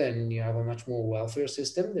protective and you have a much more welfare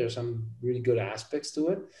system. There's some really good aspects to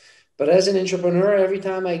it. But as an entrepreneur, every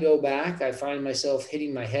time I go back, I find myself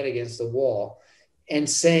hitting my head against the wall and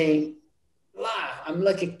saying, I'm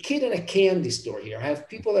like a kid in a candy store here. I have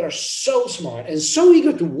people that are so smart and so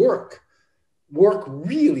eager to work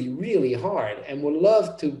really, really hard and would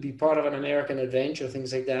love to be part of an American adventure,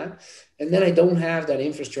 things like that. And then I don't have that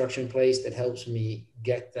infrastructure in place that helps me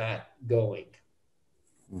get that going.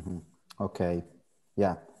 Mm-hmm. Okay.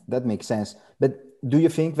 Yeah, that makes sense. But do you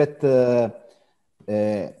think that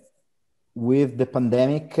with the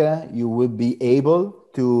pandemic, you will be able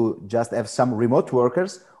to just have some remote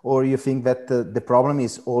workers, or you think that the problem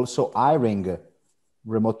is also hiring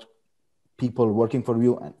remote people working for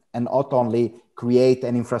you and not only create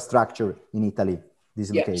an infrastructure in Italy?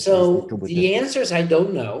 So the answer is I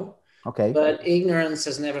don't know. Okay. But ignorance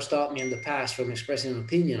has never stopped me in the past from expressing an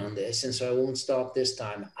opinion on this, and so I won't stop this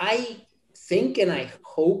time. I think and I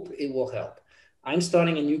hope it will help. I'm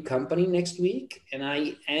starting a new company next week, and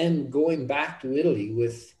I am going back to Italy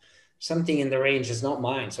with something in the range, it's not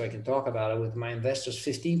mine, so I can talk about it, with my investors,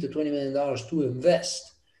 $15 to $20 million to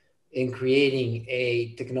invest in creating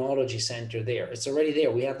a technology center there. It's already there.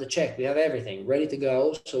 We have the check, we have everything ready to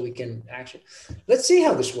go, so we can actually, let's see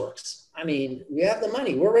how this works. I mean, we have the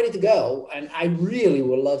money, we're ready to go. And I really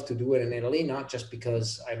would love to do it in Italy, not just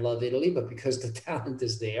because I love Italy, but because the talent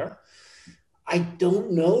is there. I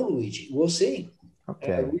don't know, Luigi. We'll see.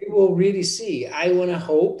 Okay. We will really see. I want to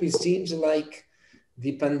hope. It seems like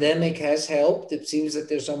the pandemic has helped. It seems that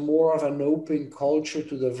there's more of an open culture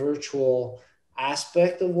to the virtual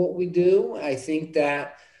aspect of what we do. I think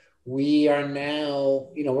that we are now,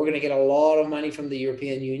 we're going to get a lot of money from the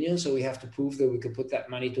European Union, so we have to prove that we could put that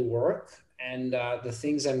money to work. And the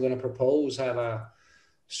things I'm going to propose have a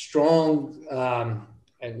strong,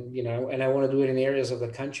 and I want to do it in areas of the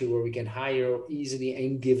country where we can hire easily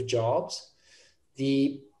and give jobs.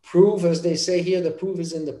 The proof, as they say here, the proof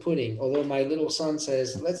is in the pudding. Although my little son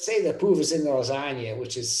says, let's say the proof is in the lasagna,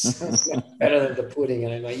 which is better than the pudding.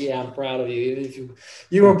 And I'm like, yeah, I'm proud of you. Even if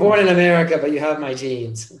you were born in America, but you have my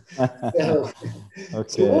genes. So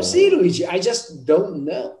we'll see, Luigi. I just don't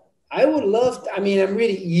know. I would love I'm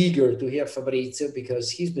really eager to hear Fabrizio because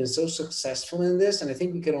he's been so successful in this. And I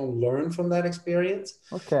think we can all learn from that experience.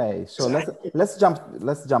 Okay. So let's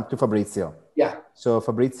jump to Fabrizio. Yeah. So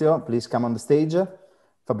Fabrizio, please come on the stage.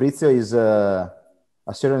 Fabrizio is a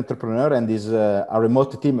serial entrepreneur and is a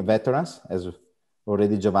remote team veterans, as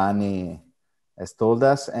already Giovanni has told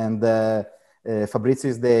us. And Fabrizio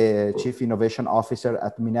is the Chief Innovation Officer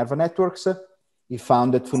at Minerva Networks. He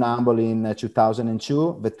founded Funambole in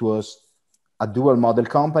 2002. That was a dual model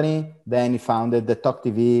company. Then he founded the Talk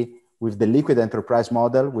TV with the liquid enterprise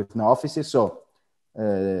model with no offices. So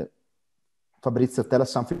Fabrizio, tell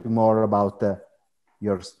us something more about a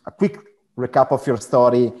quick recap of your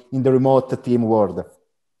story in the remote team world.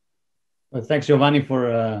 Well, thanks, Giovanni,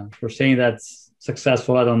 for saying that's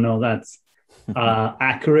successful. I don't know that's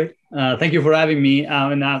accurate. Thank you for having me.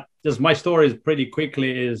 And just my story is pretty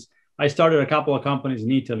quickly is I started a couple of companies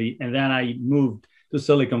in Italy, and then I moved to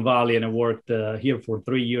Silicon Valley, and I worked here for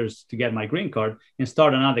 3 years to get my green card and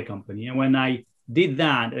start another company. And when I did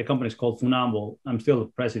that, the company is called Funambole. I'm still the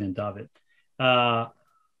president of it.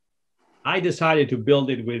 I decided to build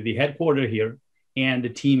it with the headquarters here and the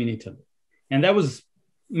team in Italy. And that was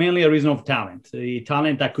mainly a reason of talent. The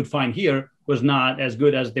talent I could find here was not as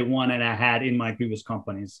good as the one that I had in my previous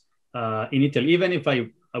companies in Italy, even if I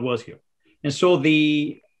was here. And so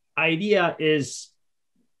the idea is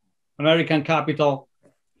American capital,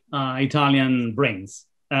 Italian brains.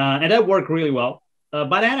 And that worked really well.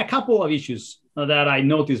 But I had a couple of issues that I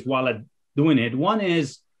noticed while doing it. One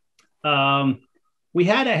is, we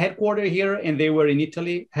had a headquarters here and they were in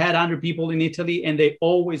Italy, had 100 people in Italy, and they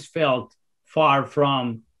always felt far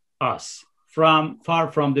from us,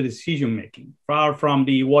 far from the decision-making, far from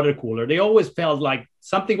the water cooler. They always felt like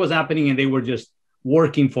something was happening and they were just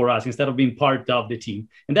working for us instead of being part of the team.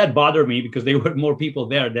 And that bothered me because there were more people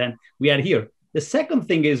there than we had here. The second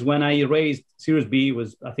thing is when I raised Series B,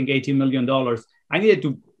 was I think $18 million, I needed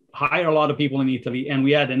to hire a lot of people in Italy, and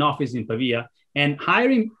we had an office in Pavia, and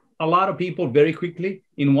hiring a lot of people very quickly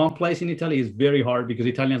in one place in Italy is very hard because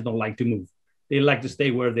Italians don't like to move. They like to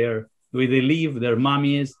stay where they live, their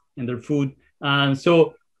mommy is, and their food.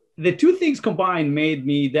 So the two things combined made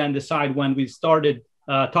me then decide when we started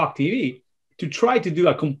Talk TV to try to do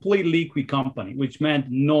a complete liquid company, which meant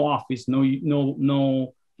no office,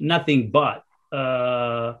 no nothing but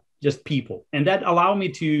just people. And that allowed me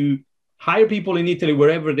to hire people in Italy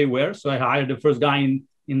wherever they were. So I hired the first guy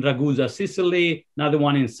in Ragusa, Sicily, another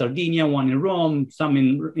one in Sardinia, one in Rome, some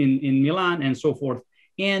in Milan, and so forth.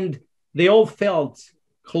 And they all felt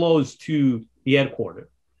close to the headquarters.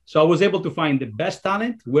 So I was able to find the best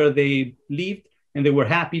talent where they lived, and they were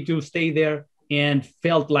happy to stay there and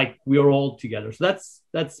felt like we were all together. So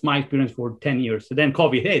that's my experience for 10 years. So then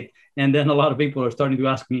COVID hit, and then a lot of people are starting to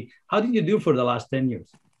ask me, how did you do for the last 10 years?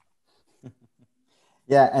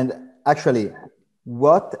 Yeah, and actually,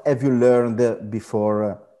 what have you learned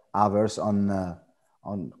before hours on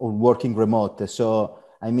working remote? So,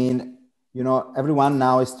 I mean, everyone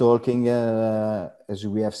now is talking, as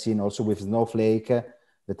we have seen also with Snowflake,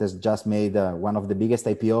 that has just made one of the biggest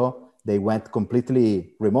IPO. They went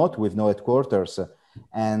completely remote with no headquarters.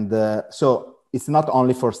 And so it's not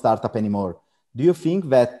only for startup anymore. Do you think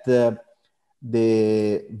that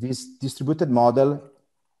this distributed model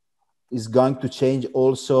is going to change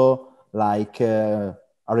also like a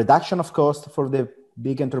reduction of cost for the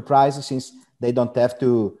big enterprises since they don't have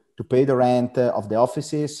to pay the rent of the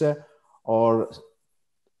offices, or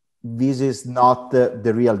this is not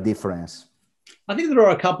the real difference? I think there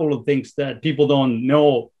are a couple of things that people don't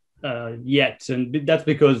know yet, and that's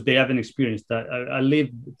because they haven't experienced that. I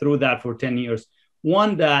lived through that for 10 years.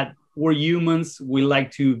 One, that we're humans. We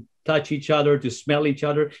like to touch each other, to smell each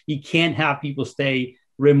other. You can't have people stay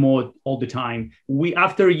remote all the time.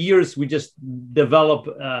 After years, we just develop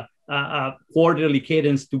a quarterly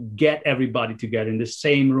cadence to get everybody together in the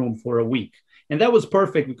same room for a week. And that was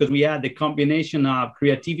perfect because we had the combination of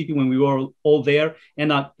creativity when we were all there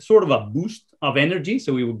and a sort of a boost of energy.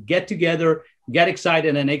 So we would get together, get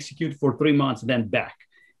excited, and execute for 3 months, then back.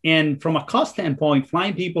 And from a cost standpoint,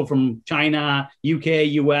 flying people from China, UK,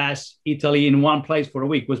 US, Italy in one place for a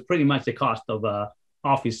week was pretty much the cost of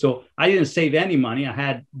office. So I didn't save any money. I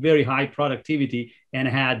had very high productivity and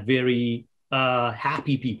had very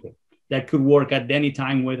happy people that could work at any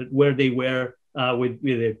time where they were with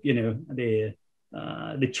the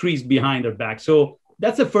trees behind their back. So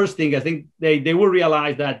that's the first thing. I think they will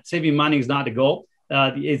realize that saving money is not the goal.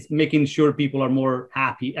 It's making sure people are more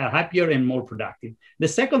happier and more productive. The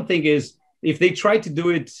second thing is if they try to do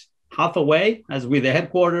it halfway, as with the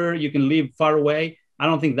headquarters, you can live far away. I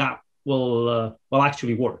don't think that will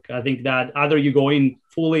actually work. I think that either you go in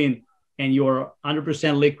full in and you're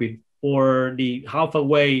 100% liquid, or the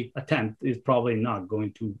halfway attempt is probably not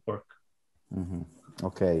going to work. Mm-hmm.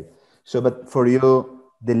 Okay. So, but for you,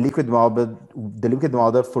 the liquid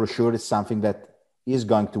model for sure is something that is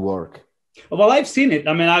going to work. Well, I've seen it.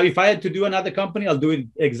 I mean, if I had to do another company, I'll do it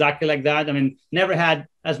exactly like that. I mean, never had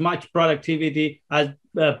as much productivity, as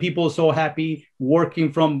people so happy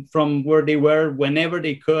working from where they were whenever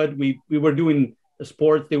they could. We were doing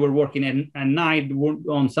sports. They were working at night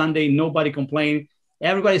on Sunday. Nobody complained.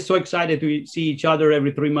 Everybody's so excited to see each other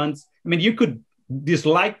every 3 months. I mean, you could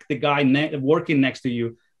dislike the guy working next to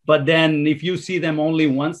you, but then if you see them only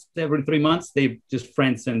once every 3 months, they're just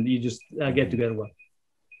friends and you just get together well.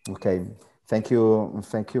 Okay, thank you,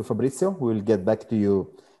 Fabrizio. We'll get back to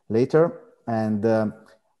you later. And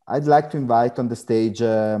I'd like to invite on the stage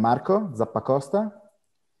Marco Zappacosta.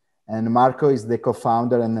 And Marco is the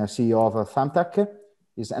co-founder and CEO of Thumbtack.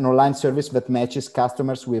 It's an online service that matches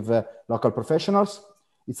customers with local professionals.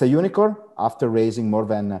 It's a unicorn after raising more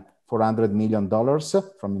than $400 million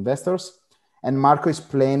from investors. And Marco is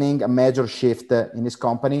planning a major shift in his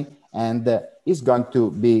company and is going to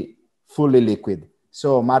be fully liquid.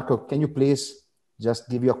 So, Marco, can you please just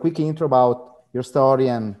give you a quick intro about your story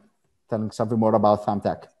and tell me something more about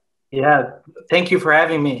Thumbtack? Yeah, thank you for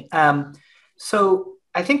having me. So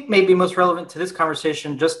I think maybe most relevant to this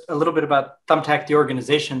conversation, just a little bit about Thumbtack, the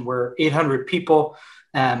organization. We're 800 people.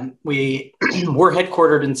 We were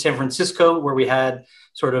headquartered in San Francisco, where we had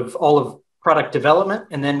sort of all of product development.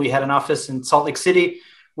 And then we had an office in Salt Lake City,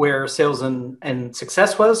 where sales and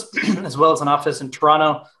success was, as well as an office in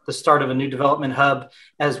Toronto, the start of a new development hub,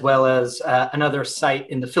 as well as another site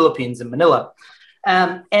in the Philippines, in Manila.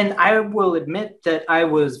 And I will admit that I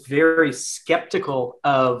was very skeptical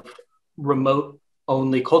of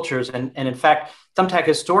remote-only cultures. And in fact, Thumbtack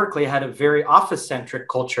historically had a very office-centric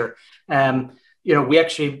culture. We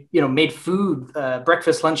actually, made food,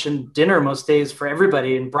 breakfast, lunch, and dinner most days for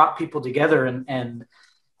everybody and brought people together and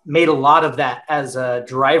made a lot of that as a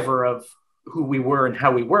driver of who we were and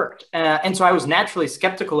how we worked. And so I was naturally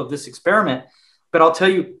skeptical of this experiment. But I'll tell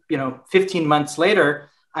you, 15 months later,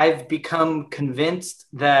 I've become convinced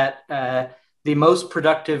that the most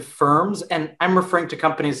productive firms, and I'm referring to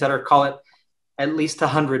companies that are, call it, at least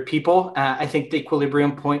 100 people. I think the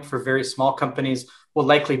equilibrium point for very small companies will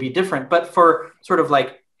likely be different. But for sort of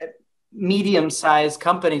like medium-sized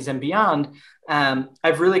companies and beyond,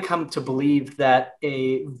 I've really come to believe that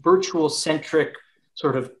a virtual-centric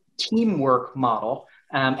sort of teamwork model,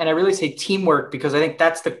 and I really say teamwork because I think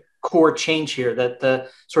that's the core change here, that the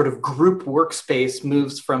sort of group workspace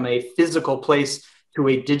moves from a physical place to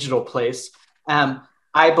a digital place.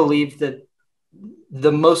 I believe that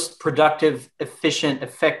the most productive, efficient,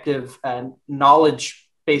 effective,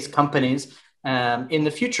 knowledge-based companies in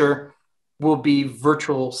the future will be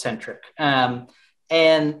virtual-centric.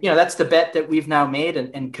 And that's the bet that we've now made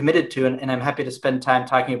and committed to, and I'm happy to spend time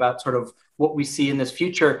talking about sort of what we see in this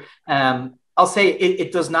future. I'll say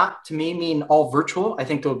it does not, to me, mean all virtual. I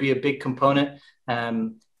think there will be a big component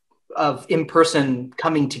of in-person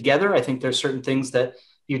coming together. I think there's certain things that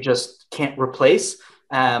you just can't replace.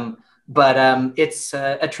 But it's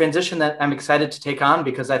a transition that I'm excited to take on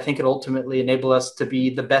because I think it ultimately enable us to be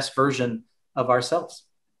the best version of ourselves.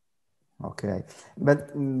 Okay,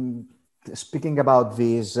 but speaking about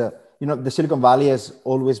this, the Silicon Valley has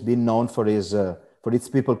always been known for its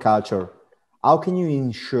people culture. How can you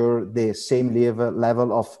ensure the same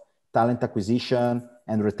level of talent acquisition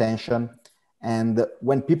and retention, and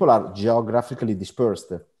when people are geographically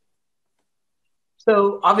dispersed?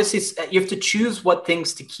 So obviously, you have to choose what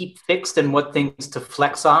things to keep fixed and what things to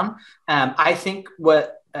flex on. I think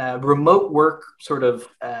what remote work sort of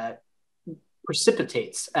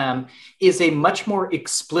precipitates is a much more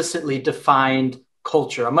explicitly defined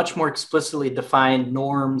culture, a much more explicitly defined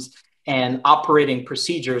norms and operating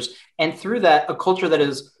procedures. And through that, a culture that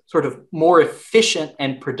is sort of more efficient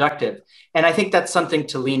and productive. And I think that's something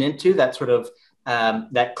to lean into, that sort of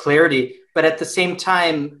that clarity. But at the same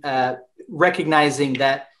time, recognizing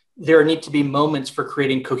that there need to be moments for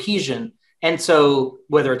creating cohesion. And so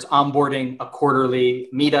whether it's onboarding, a quarterly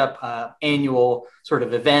meetup, annual sort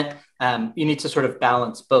of event, you need to sort of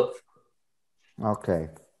balance both. Okay.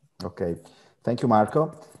 Thank you,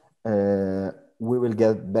 Marco. We will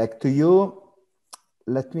get back to you.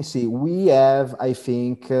 Let me see. We have, I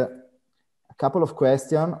think, a couple of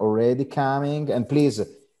questions already coming. And please,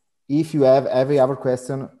 if you have every other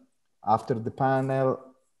question after the panel,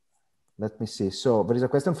 let me see. So there is a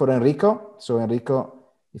question for Enrico. So Enrico,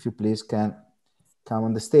 if you please can come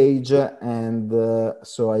on the stage. And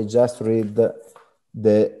so I just read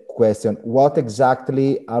the question. What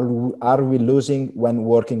exactly are we losing when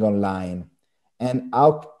working online? And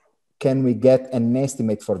how can we get an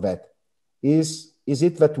estimate for that? Is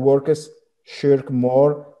it that workers shirk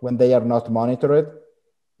more when they are not monitored?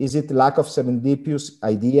 Is it lack of serendipitous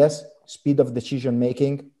ideas, speed of decision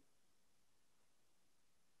making?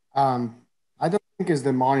 I don't think it's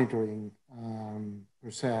the monitoring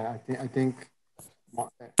per se. I think the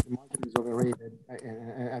monitoring is overrated.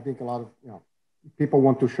 I think a lot of people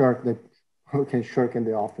want to shirk that can shirk in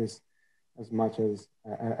the office as much as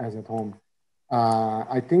at home.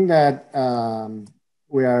 I think that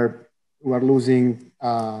we are losing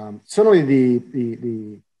certainly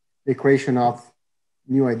the creation of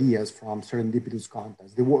new ideas from serendipitous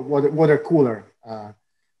contexts. The water cooler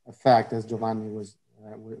effect, as Giovanni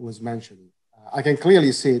was mentioning. I can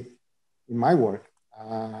clearly see it in my work.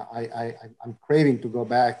 I'm craving to go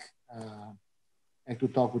back and to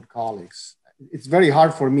talk with colleagues. It's very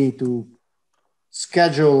hard for me to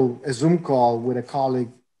schedule a Zoom call with a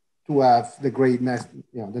colleague to have the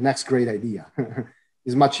next great idea.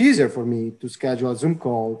 It's much easier for me to schedule a Zoom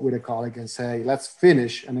call with a colleague and say, let's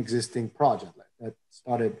finish an existing project that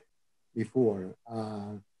started before.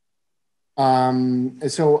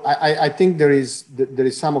 So I think there is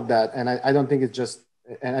some of that, and I don't think it's just,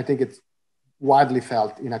 and I think it's widely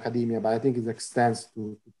felt in academia, but I think it extends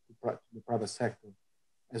to the private sector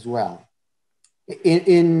as well.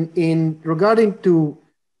 In regarding to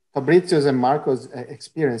Fabrizio's and Marco's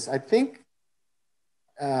experience, I think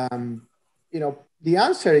the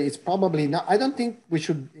answer is probably not. I don't think we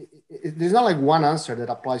should. There's not like one answer that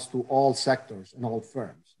applies to all sectors and all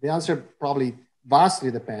firms. The answer probably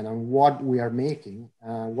vastly depend on what we are making,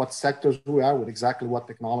 what sectors we are with, exactly what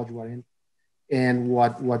technology we're in, and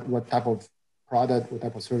what type of product, what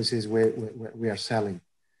type of services we are selling.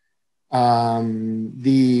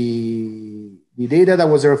 The data that I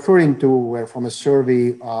was referring to were from a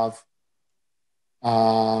survey of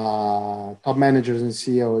top managers and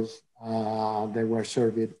CEOs that were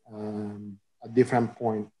surveyed at different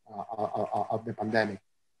point of the pandemic.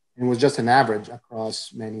 And it was just an average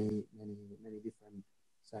across many different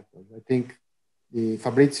sectors. I think the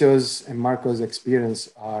Fabrizio's and Marco's experience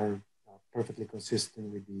are perfectly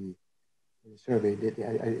consistent with the survey.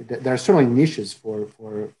 There are certainly niches for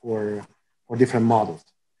different models.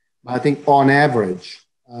 But I think on average,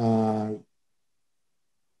 for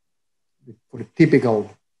the typical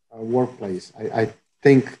workplace, I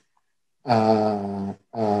think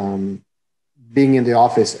being in the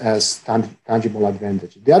office has tangible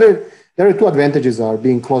advantage. The other two advantages are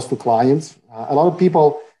being close to clients. A lot of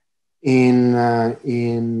people in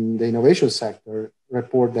the innovation sector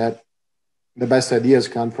report that the best ideas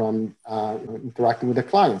come from interacting with the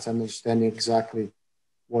clients and understanding exactly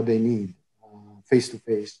what they need face to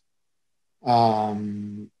face.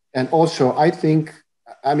 And also, I think,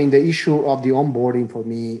 the issue of the onboarding for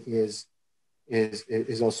me is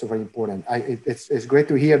also very important. It's great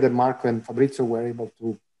to hear that Marco and Fabrizio were able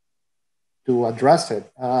to address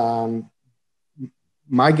it.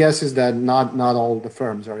 My guess is that not all the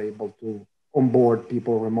firms are able to onboard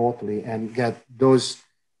people remotely and get those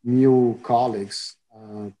new colleagues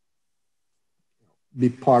be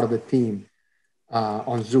part of the team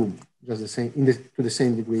on Zoom, just to the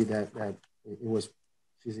same degree that it was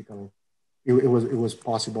physical. It was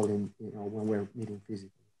possible when we're meeting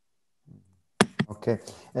physically. Okay.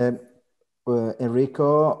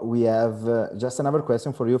 Enrico, we have just another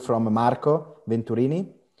question for you from Marco Venturini.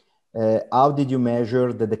 How did you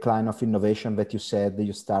measure the decline of innovation that you said that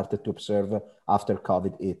you started to observe after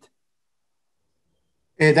COVID hit?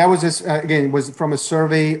 That was again, it was from a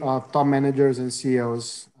survey of top managers and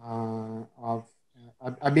CEOs.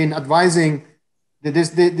 I've been advising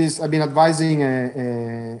I've been advising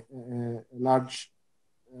a large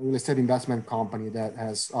real estate investment company that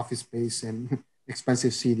has office space in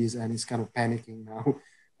expensive cities and is kind of panicking now.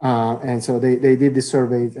 And so they did the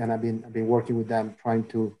surveys, and I've been working with them trying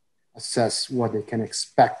to assess what they can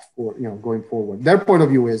expect for going forward. Their point of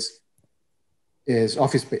view is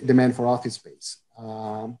office space, demand for office space,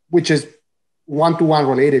 which is one-to-one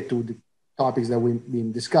related to the topics that we've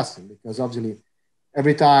been discussing, because obviously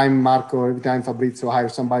every time Marco, every time Fabrizio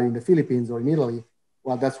hires somebody in the Philippines or in Italy,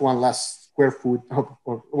 well, that's one less square foot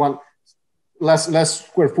or one less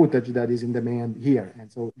square footage that is in demand here.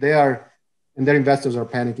 And so their investors are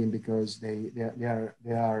panicking because they're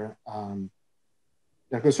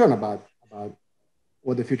concerned about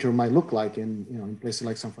what the future might look like in places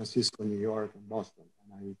like San Francisco, New York, and Boston.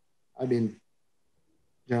 And I've been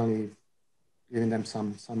generally giving them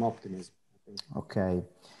some optimism, I think. Okay.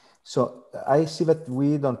 So I see that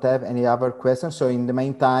we don't have any other questions. So in the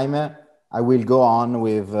meantime, I will go on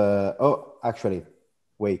with, actually,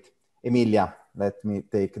 wait, Emilia. Let me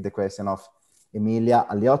take the question of Emilia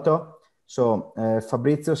Aliotto. So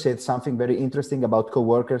Fabrizio said something very interesting about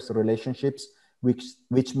co-workers relationships,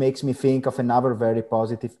 which makes me think of another very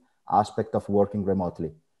positive aspect of working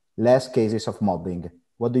remotely. Less cases of mobbing.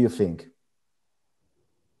 What do you think?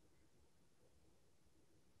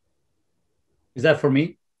 Is that for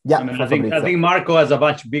me? Yeah, I mean, I think Marco has a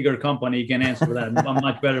much bigger company. He can answer that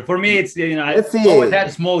much better. For me, it's, I always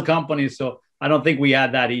had small companies, so I don't think we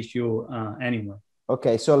had that issue anymore.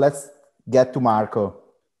 Okay, so let's get to Marco.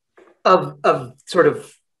 Of sort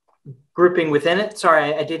of grouping within it.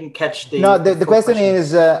 Sorry, I didn't catch the. No, the question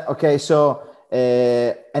is okay. So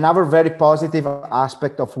another very positive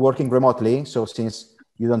aspect of working remotely. So since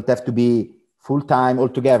you don't have to be full time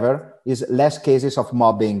altogether, is less cases of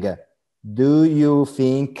mobbing. Do you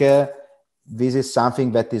think this is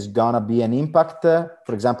something that is gonna be an impact,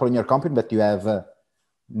 for example, in your company that you have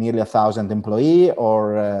nearly 1,000 employees,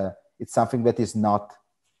 or it's something that is not?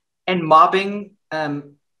 And mobbing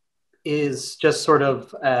is just sort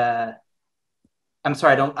of. I'm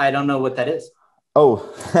sorry, I don't know what that is. Oh,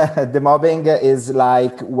 the mobbing is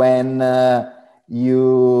like when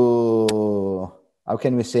you, how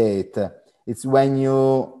can we say it? It's when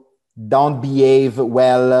you don't behave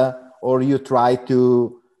well, or you try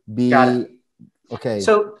to be. Got it. Okay.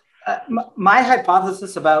 So my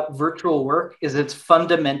hypothesis about virtual work is it's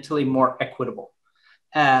fundamentally more equitable.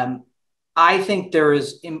 I think there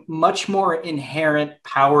is much more inherent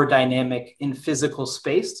power dynamic in physical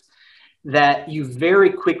space that you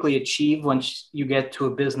very quickly achieve once you get to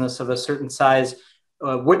a business of a certain size.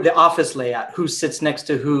 The office layout, who sits next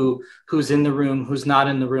to who's in the room, who's not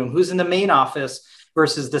in the room, who's in the main office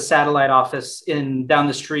versus the satellite office down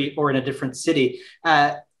the street or in a different city.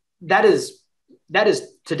 That is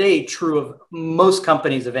today true of most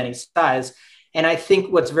companies of any size. And I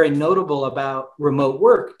think what's very notable about remote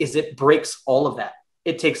work is it breaks all of that.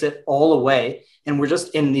 It takes it all away, and we're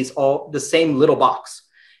just in the same little box.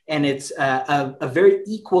 And it's a very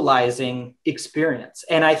equalizing experience.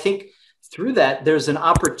 And I think through that, there's an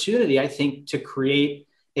opportunity, I think, to create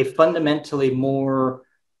a fundamentally more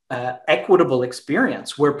equitable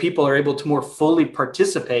experience where people are able to more fully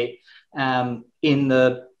participate in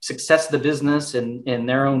the success of the business and in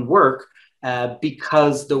their own work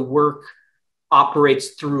because the work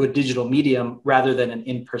operates through a digital medium rather than an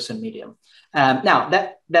in-person medium. Now,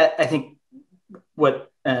 that I think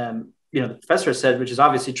what the professor said, which is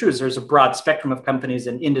obviously true, is there's a broad spectrum of companies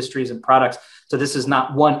and industries and products. So this is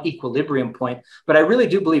not one equilibrium point. But I really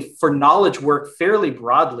do believe for knowledge work fairly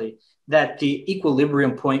broadly that the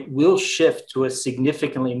equilibrium point will shift to a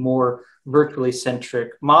significantly more virtually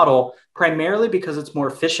centric model, primarily because it's more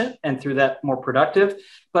efficient and through that more productive,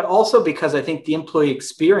 but also because I think the employee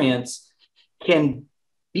experience can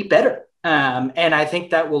be better. And I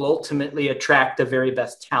think that will ultimately attract the very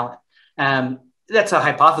best talent. That's a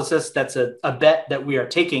hypothesis. That's a bet that we are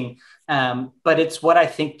taking. But it's what I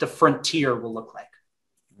think the frontier will look like.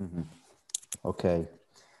 Mm-hmm. Okay.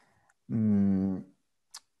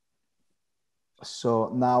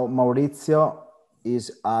 So now Maurizio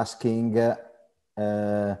is asking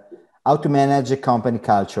how to manage a company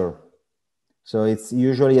culture. So it's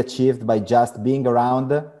usually achieved by just being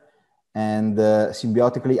around and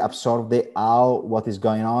symbiotically absorb what is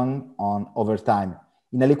going on over time.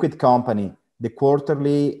 In a liquid company, the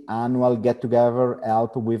quarterly annual get-together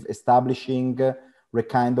help with establishing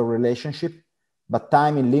rekindle relationship, but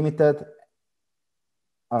time is limited.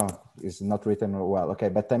 Oh, it's not written well. Okay,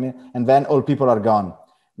 but and then all people are gone.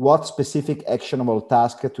 What specific actionable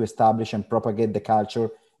task to establish and propagate the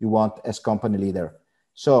culture you want as company leader?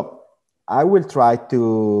 So I will try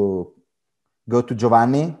to go to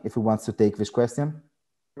Giovanni if he wants to take this question.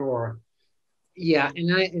 Sure. Yeah,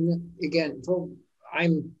 and again,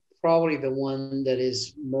 I'm probably the one that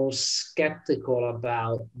is most skeptical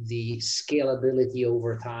about the scalability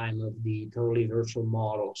over time of the totally virtual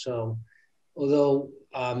model. So although,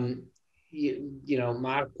 Marco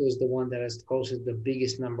is the one that has closest the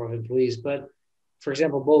biggest number of employees, but for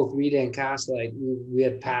example, both Rita and Caslight, we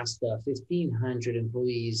had passed 1,500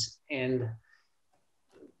 employees. And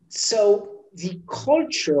so the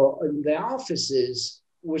culture in the offices,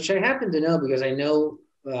 which I happen to know because I know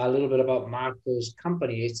a little bit about Marco's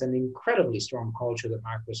company, it's an incredibly strong culture that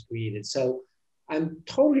Marco's created. So I'm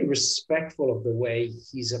totally respectful of the way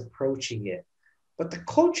he's approaching it. But the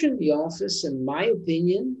culture in the office, in my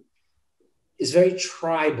opinion, is very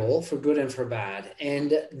tribal for good and for bad.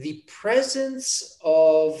 And the presence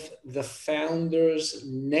of the founders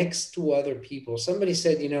next to other people, somebody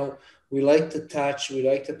said, you know, we like to touch, we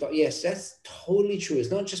like to talk. Yes, that's totally true.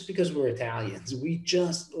 It's not just because we're Italians. We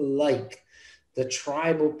just like the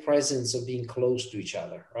tribal presence of being close to each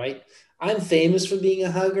other, right? I'm famous for being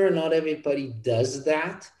a hugger. Not everybody does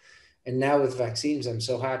that. And now with vaccines, I'm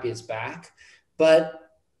so happy it's back. But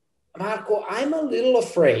Marco, I'm a little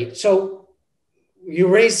afraid. So you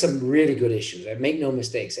raised some really good issues. I make no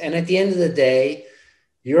mistakes. And at the end of the day,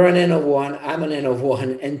 you're an N of one, I'm an N of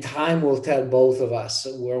one, and time will tell both of us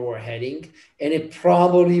where we're heading. And it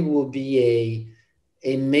probably will be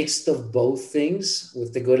a mix of both things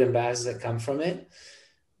with the good and bads that come from it.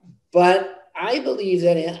 But I believe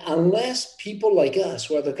that unless people like us,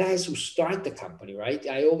 who are the guys who start the company, right?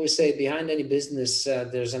 I always say behind any business,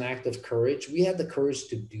 there's an act of courage. We have the courage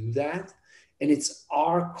to do that. And it's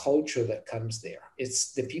our culture that comes there.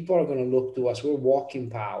 It's the people are going to look to us. We're walking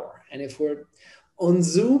power. And if we're on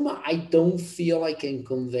Zoom, I don't feel I can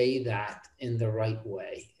convey that in the right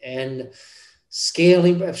way. And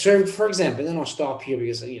scaling, for example, then I'll stop here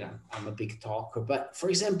because, you know, I'm a big talker, but for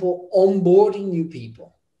example, onboarding new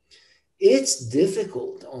people. It's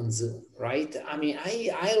difficult on Zoom, right? I mean,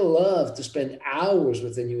 I love to spend hours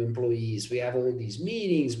with the new employees. We have all these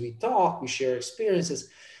meetings, we talk, we share experiences.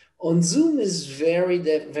 On Zoom is very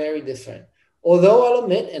different. Although I'll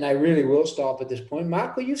admit, and I really will stop at this point,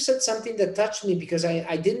 Marco, you've said something that touched me because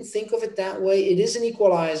I didn't think of it that way. It is an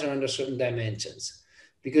equalizer under certain dimensions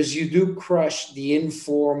because you do crush the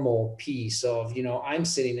informal piece of, you know, I'm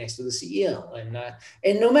sitting next to the CEO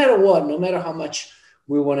and no matter what, no matter how much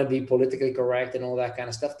we want to be politically correct and all that kind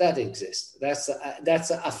of stuff, that exists. That's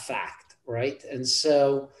a fact, right? And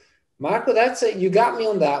so, Marco, you got me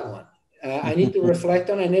on that one. I need to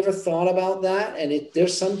reflect on. I never thought about that, and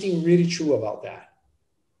there's something really true about that.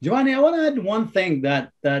 Giovanni, I want to add one thing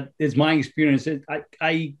that is my experience.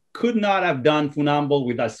 I could not have done Funambule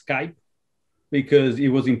without Skype because it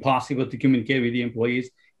was impossible to communicate with the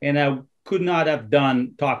employees, and I could not have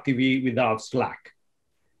done Talk TV without Slack.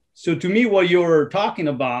 So to me, what you're talking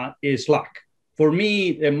about is Slack. For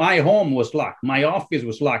me, my home was Slack. My office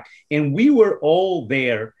was Slack. And we were all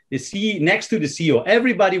there, next to the CEO.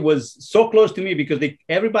 Everybody was so close to me because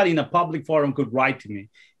everybody in a public forum could write to me.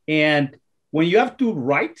 And when you have to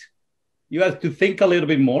write, you have to think a little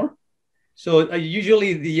bit more. So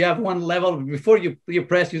usually you have one level before you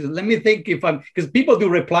press, you say, let me think because people do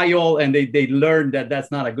reply all and they learn that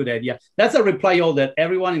that's not a good idea. That's a reply all that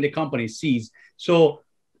everyone in the company sees. So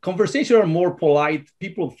conversations are more polite.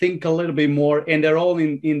 People think a little bit more, and they're all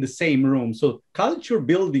in the same room. So culture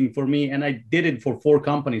building for me, and I did it for 4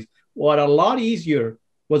 companies, was a lot easier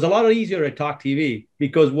at Talk TV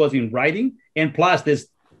because it was in writing, and plus this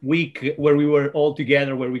week where we were all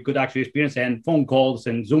together, where we could actually experience, and phone calls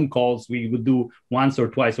and Zoom calls we would do once or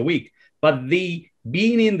twice a week. But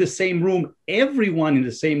being in the same room, everyone in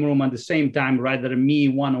the same room at the same time, rather than me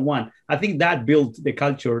one-on-one, I think that built the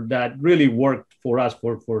culture that really worked for us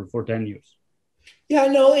for 10 years. Yeah,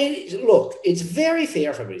 no, look, it's very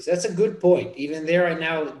fair, Fabrizio. That's a good point. Even there right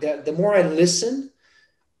now, the more I listen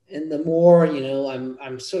and the more, you know,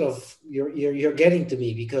 I'm sort of, you're getting to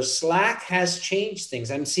me because Slack has changed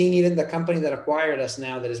things. I'm seeing even the company that acquired us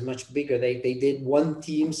now that is much bigger. They did one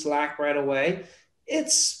team Slack right away.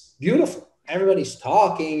 It's beautiful. Everybody's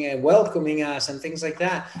talking and welcoming us and things like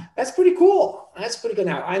that. That's pretty cool. That's pretty good.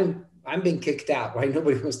 Now I'm being kicked out, right?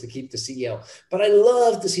 Nobody wants to keep the CEO, but I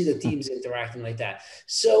love to see the teams interacting like that.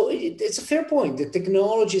 So it's a fair point. The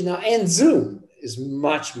technology is now, and Zoom is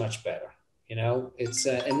much, much better. You know, it's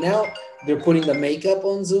and now they're putting the makeup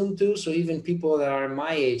on Zoom too, so even people that are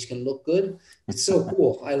my age can look good. It's so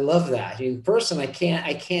cool. I love that. In person, I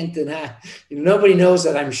can't deny. Nobody knows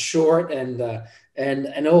that I'm short and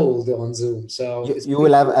old on Zoom. So you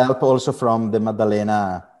will have help also from the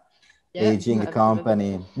Maddalena aging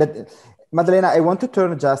company. But Maddalena, I want to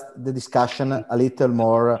turn just the discussion a little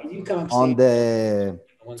more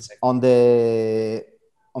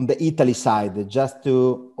on the Italy side, just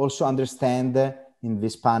to also understand in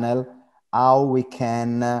this panel how we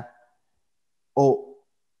can,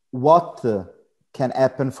 what can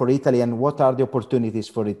happen for Italy and what are the opportunities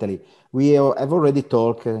for Italy. We have already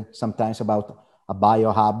talked sometimes about a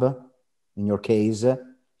biohub in your case.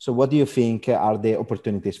 So what do you think are the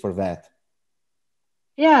opportunities for that?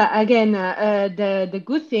 Yeah, again, the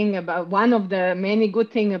good thing about one of the many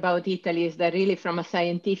good things about Italy is that really from a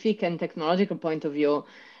scientific and technological point of view,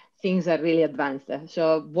 things are really advanced.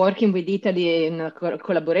 So working with Italy in a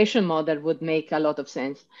collaboration model would make a lot of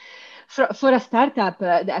sense. For a startup,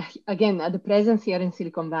 again, the presence here in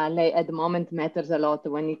Silicon Valley at the moment matters a lot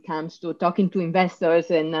when it comes to talking to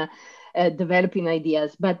investors and developing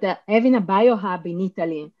ideas. But having a biohub in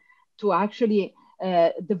Italy to actually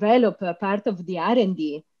develop a part of the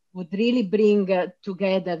R&D would really bring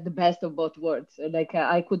together the best of both worlds. Like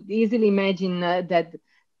I could easily imagine that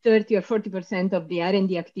 30 or 40% of the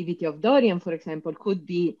R&D activity of Dorian, for example, could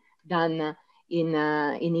be done in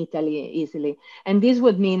Italy easily. And this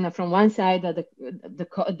would mean from one side that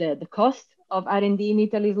the cost of R&D in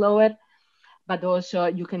Italy is lower, but also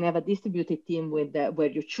you can have a distributed team with where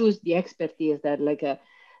you choose the expertise that like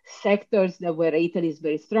sectors that where Italy is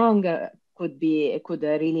very strong could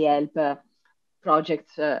really help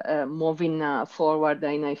projects moving forward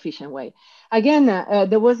in an efficient way. Again,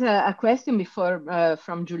 there was a question before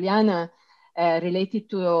from Juliana related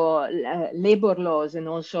to labor laws and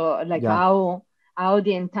also like how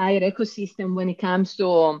the entire ecosystem when it comes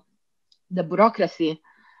to the bureaucracy,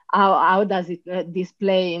 how does it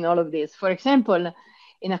display in all of this? For example,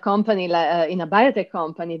 in a company, in a biotech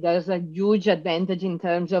company, there's a huge advantage in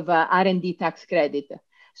terms of R&D tax credit.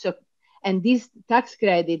 So, and this tax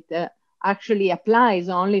credit actually applies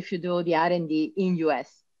only if you do the R&D in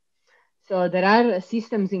US. So there are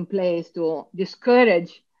systems in place to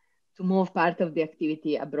discourage to move part of the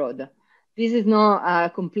activity abroad. This is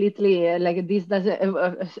not completely like this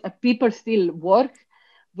doesn't, people still work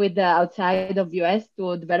with the outside of US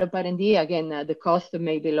to develop R&D. Again, the cost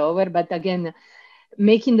may be lower, but again,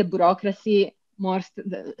 making the bureaucracy more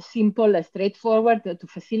simple and straightforward to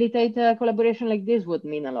facilitate collaboration like this would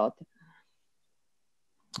mean a lot.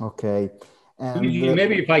 Okay. And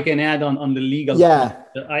maybe if I can add on the legal. Yeah.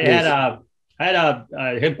 I had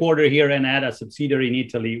a headquarter here and I had a subsidiary in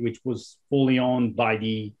Italy, which was fully owned by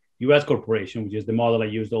the US corporation, which is the model I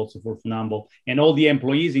used also for Funambule. And all the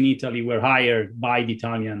employees in Italy were hired by the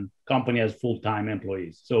Italian company as full-time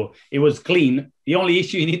employees. So it was clean. The only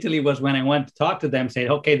issue in Italy was when I went to talk to them, said,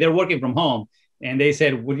 okay, they're working from home. And they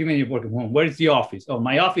said, what do you mean you're working from home? Where is the office? Oh,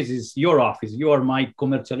 my office is your office. You are my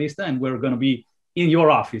commercialista and we're going to be in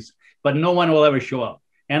your office, but no one will ever show up.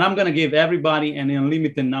 And I'm going to give everybody an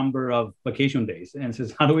unlimited number of vacation days. And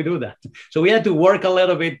says, how do we do that? So we had to work a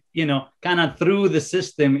little bit, kind of through the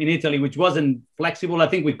system in Italy, which wasn't flexible. I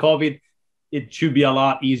think with COVID, it should be a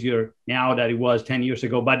lot easier now than it was 10 years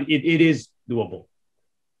ago, but it is doable.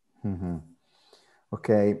 Mm-hmm.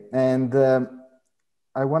 Okay. And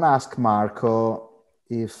I want to ask Marco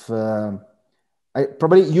if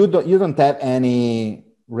probably you don't have any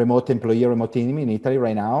remote employee, remote team in Italy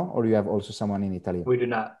right now, or you have also someone in Italy? We do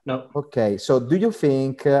not, no. Okay, so do you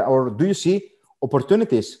think, or do you see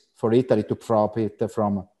opportunities for Italy to profit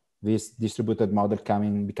from this distributed model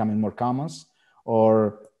becoming more common?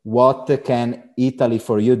 Or what can Italy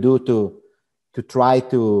for you do to try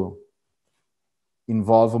to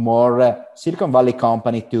involve more Silicon Valley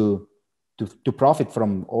company to profit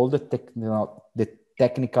from all the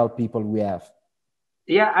technical people we have?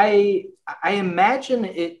 Yeah, I imagine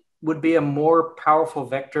it would be a more powerful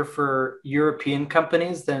vector for European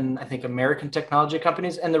companies than I think American technology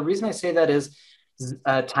companies. And the reason I say that is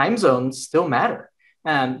time zones still matter.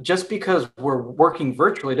 Just because we're working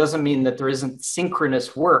virtually doesn't mean that there isn't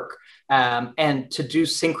synchronous work. And to do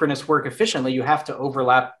synchronous work efficiently, you have to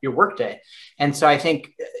overlap your workday. And so I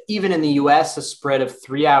think even in the US, a spread of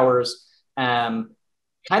 3 hours kind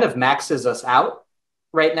of maxes us out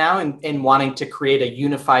right now in wanting to create a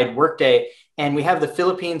unified workday. And we have the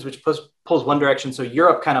Philippines, which pulls one direction. So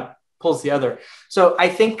Europe kind of pulls the other. So I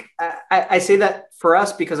think I say that for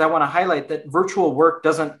us because I want to highlight that virtual work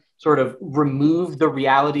doesn't sort of remove the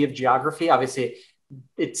reality of geography. Obviously,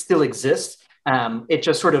 it still exists. It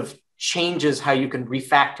just sort of changes how you can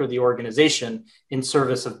refactor the organization in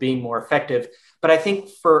service of being more effective. But I think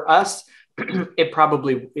for us, it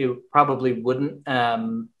probably wouldn't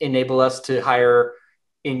enable us to hire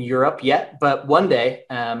in Europe yet, but one day,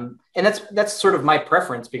 and that's sort of my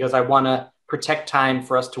preference because I want to protect time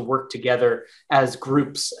for us to work together as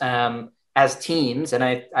groups, as teams, and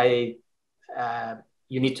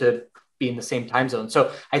you need to be in the same time zone.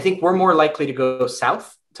 So I think we're more likely to go to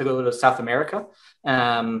South America,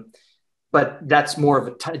 but that's more of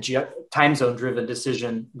a time zone driven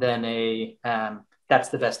decision than that's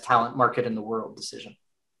the best talent market in the world decision.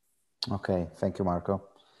 Okay, thank you, Marco.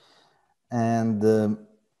 And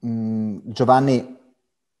Giovanni,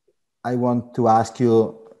 I want to ask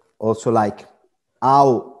you also, like,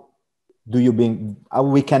 how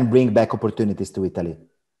we can bring back opportunities to Italy?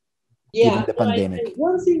 Yeah, given the pandemic?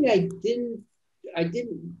 one thing I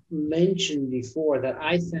didn't mention before that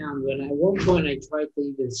I found when at one point I tried to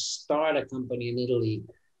even start a company in Italy,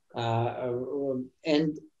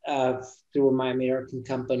 and through my American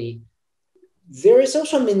company, there is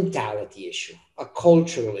also a mentality issue, a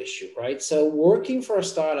cultural issue, right? So working for a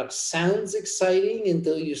startup sounds exciting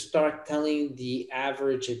until you start telling the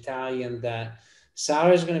average Italian that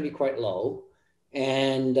salary is going to be quite low,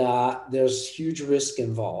 and there's huge risk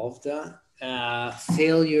involved.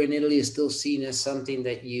 Failure in Italy is still seen as something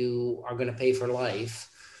that you are going to pay for life,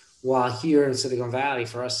 while here in Silicon Valley,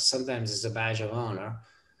 for us, sometimes it's a badge of honor.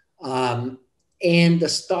 And the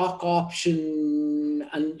stock option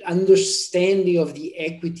and understanding of the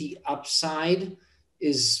equity upside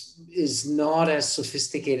is not as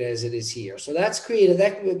sophisticated as it is here. So that's created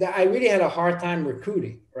that I really had a hard time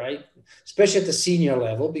recruiting, right? Especially at the senior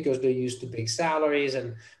level, because they're used to big salaries.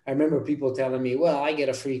 And I remember people telling me, well, I get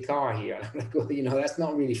a free car here. And I'm like, well, that's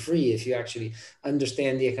not really free if you actually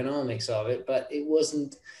understand the economics of it. But it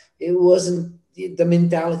wasn't, the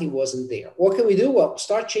mentality wasn't there. What can we do? Well,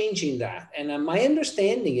 start changing that. And my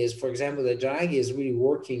understanding is, for example, that Draghi is really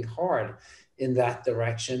working hard in that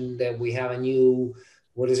direction, that we have a new,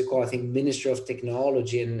 what is it called? I think Minister of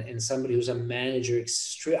Technology, and somebody who's a manager.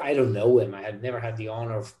 I don't know him. I had never had the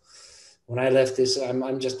honor of, when I left this,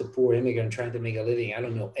 I'm just a poor immigrant trying to make a living. I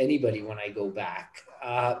don't know anybody when I go back.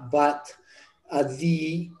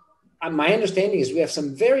 My understanding is we have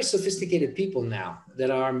some very sophisticated people now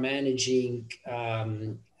that are managing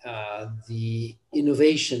the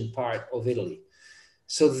innovation part of Italy.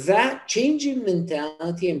 So that changing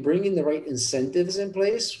mentality and bringing the right incentives in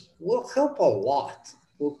place will help a lot,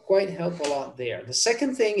 will quite help a lot there. The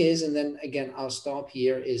second thing is, and then again, I'll stop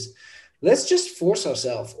here, is let's just force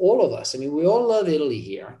ourselves, all of us. I mean, we all love Italy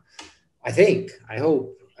here. I think, I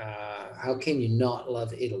hope. How can you not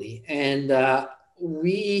love Italy? And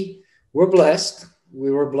we're blessed.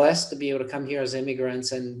 We were blessed to be able to come here as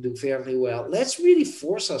immigrants and do fairly well. Let's really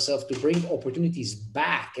force ourselves to bring opportunities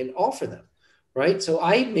back and offer them, right? So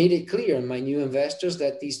I made it clear in my new investors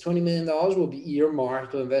that these $20 million will be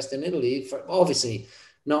earmarked to invest in Italy, for, obviously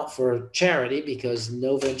not for charity, because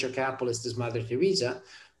no venture capitalist is Mother Teresa,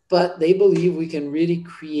 but they believe we can really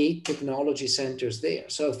create technology centers there.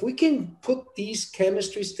 So if we can put these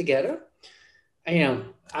chemistries together,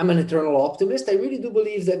 I'm an eternal optimist. I really do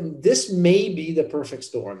believe that this may be the perfect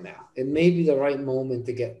storm now. It may be the right moment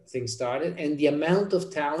to get things started. And the amount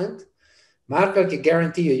of talent, Marco, I can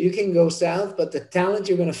guarantee you can go south, but the talent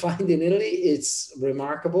you're going to find in Italy, it's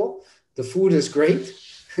remarkable. The food is great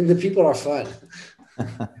and the people are fun.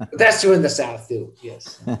 But that's true in the south too,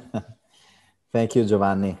 yes. Thank you,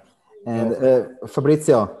 Giovanni. And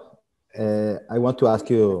Fabrizio, I want to ask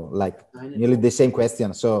you like nearly the same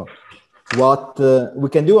question. So what we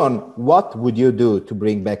can do on what would you do to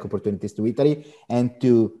bring back opportunities to Italy and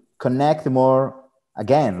to connect more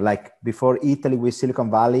again, like before Italy with Silicon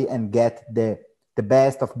Valley, and get the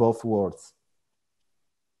best of both worlds?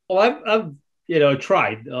 Well, I've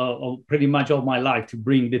tried pretty much all my life to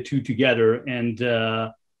bring the two together, and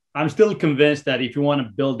I'm still convinced that if you want to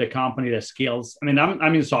build a company that scales, I mean,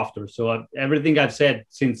 I'm in software, so everything I've said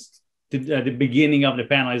since the beginning of the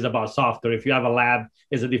panel is about software. If you have a lab,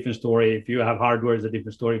 it's a different story. If you have hardware, it's a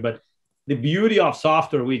different story. But the beauty of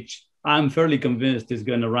software, which I'm fairly convinced is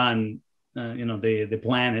going to run, the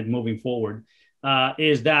planet moving forward,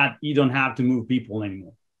 is that you don't have to move people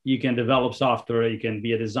anymore. You can develop software. You can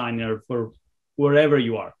be a designer for wherever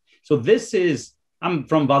you are. So I'm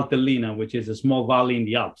from Valtellina, which is a small valley in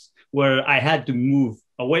the Alps, where I had to move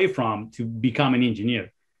away from to become an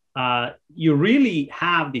engineer. You really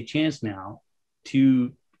have the chance now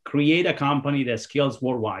to create a company that scales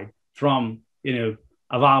worldwide from a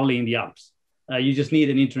valley in the Alps. You just need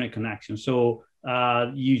an internet connection, so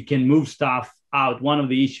you can move stuff out. One of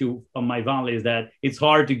the issues of my valley is that it's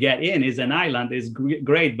hard to get in. It's an island. It's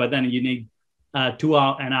great, but then you need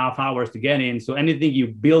 2.5 hours to get in. So anything you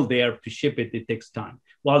build there to ship it, it takes time.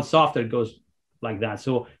 While software goes like that.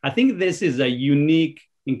 So I think this is a unique,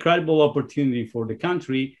 incredible opportunity for the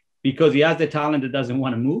country, because he has the talent that doesn't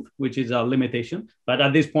want to move, which is a limitation, but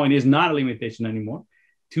at this point is not a limitation anymore,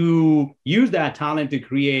 to use that talent to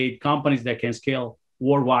create companies that can scale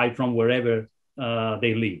worldwide from wherever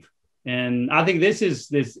they live. And I think this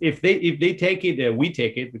if they take it, we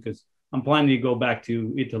take it, because I'm planning to go back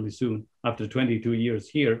to Italy soon after 22 years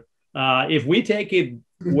here. If we take it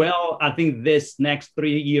well, I think this next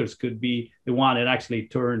 3 years could be the one that actually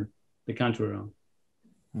turn the country around.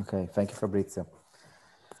 Okay, thank you, Fabrizio.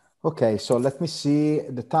 Okay, so let me see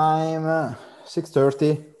the time,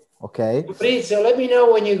 6:30. Okay. Fabrizio, let me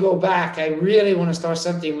know when you go back. I really want to start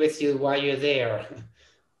something with you while you're there.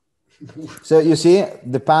 So you see,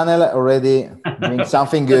 the panel already doing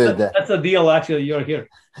something good. That's a deal, actually, you're here.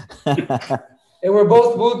 And we're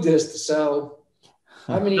both Buddhists, so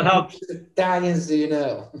how many Italians do you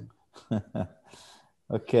know?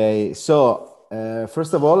 Okay, so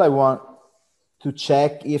first of all, I want to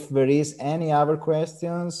check if there is any other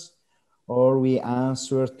questions or we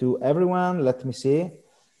answer to everyone. Let me see.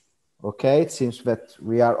 Okay, it seems that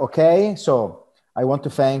we are okay. So I want to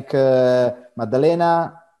thank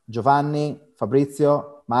Maddalena, Giovanni,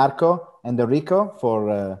 Fabrizio, Marco, and Enrico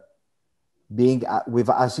for being with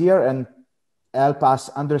us here and help us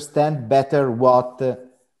understand better what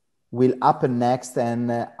will happen next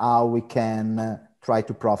and how we can try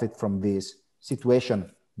to profit from this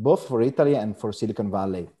situation, both for Italy and for Silicon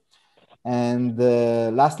Valley. And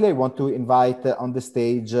lastly, I want to invite on the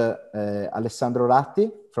stage Alessandro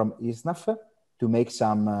Ratti from ISNAF to make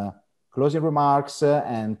some closing remarks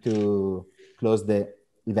and to close the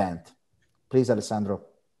event. Please, Alessandro.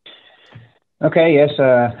 Okay, yes,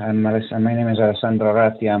 my name is Alessandro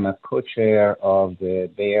Ratti. I'm a co-chair of the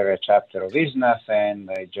Bay Area chapter of ISNAF,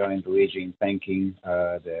 and I joined Luigi in thanking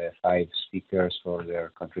the 5 speakers for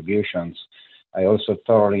their contributions. I also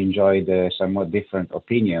thoroughly enjoyed the somewhat different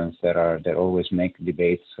opinions that always make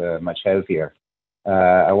debates much healthier.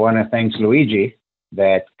 I want to thank Luigi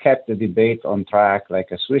that kept the debate on track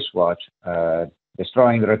like a Swiss watch,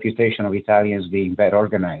 destroying the reputation of Italians being bad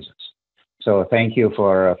organizers. So thank you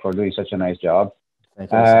for doing such a nice job.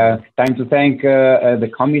 Time to thank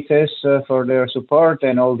the committees for their support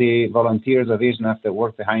and all the volunteers of ISNAF that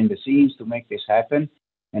work behind the scenes to make this happen.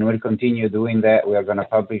 And we'll continue doing that. We are going to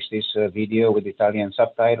publish this video with Italian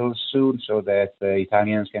subtitles soon so that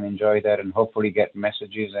Italians can enjoy that and hopefully get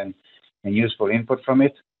messages and useful input from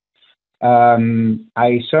it.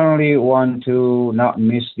 I certainly want to not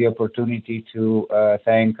miss the opportunity to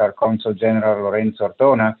thank our Consul General Lorenzo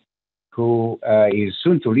Ortona, who is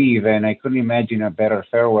soon to leave, and I couldn't imagine a better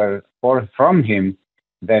farewell from him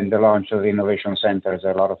than the launch of the Innovation Center. As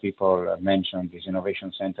a lot of people mentioned, this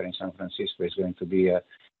Innovation Center in San Francisco is going to be a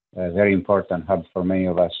very important hub for many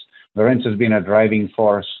of us. Lorenzo has been a driving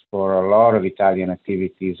force for a lot of Italian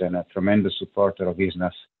activities and a tremendous supporter of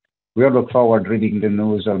ISNAF. We all look forward reading the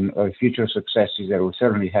news on future successes that we'll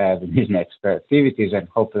certainly have in his next activities and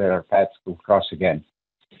hope that our paths will cross again.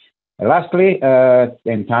 And lastly,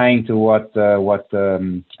 and tying to what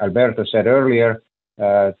Alberto said earlier,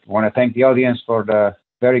 I want to thank the audience for the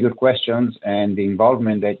very good questions and the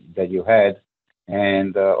involvement that you had.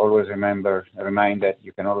 And always remind that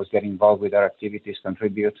you can always get involved with our activities,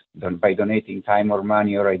 contribute by donating time or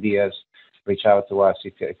money or ideas. Reach out to us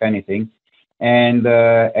if anything. And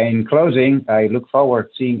in closing, I look forward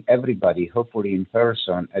to seeing everybody, hopefully in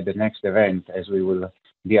person, at the next event, as we will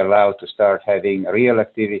be allowed to start having real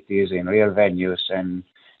activities in real venues. And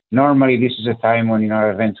normally this is a time when in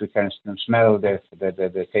our events we can smell the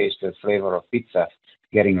taste, the flavor of pizza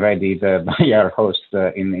getting ready by our hosts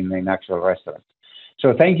in an actual restaurant.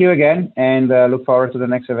 So thank you again, and look forward to the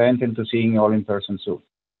next event and to seeing you all in person soon.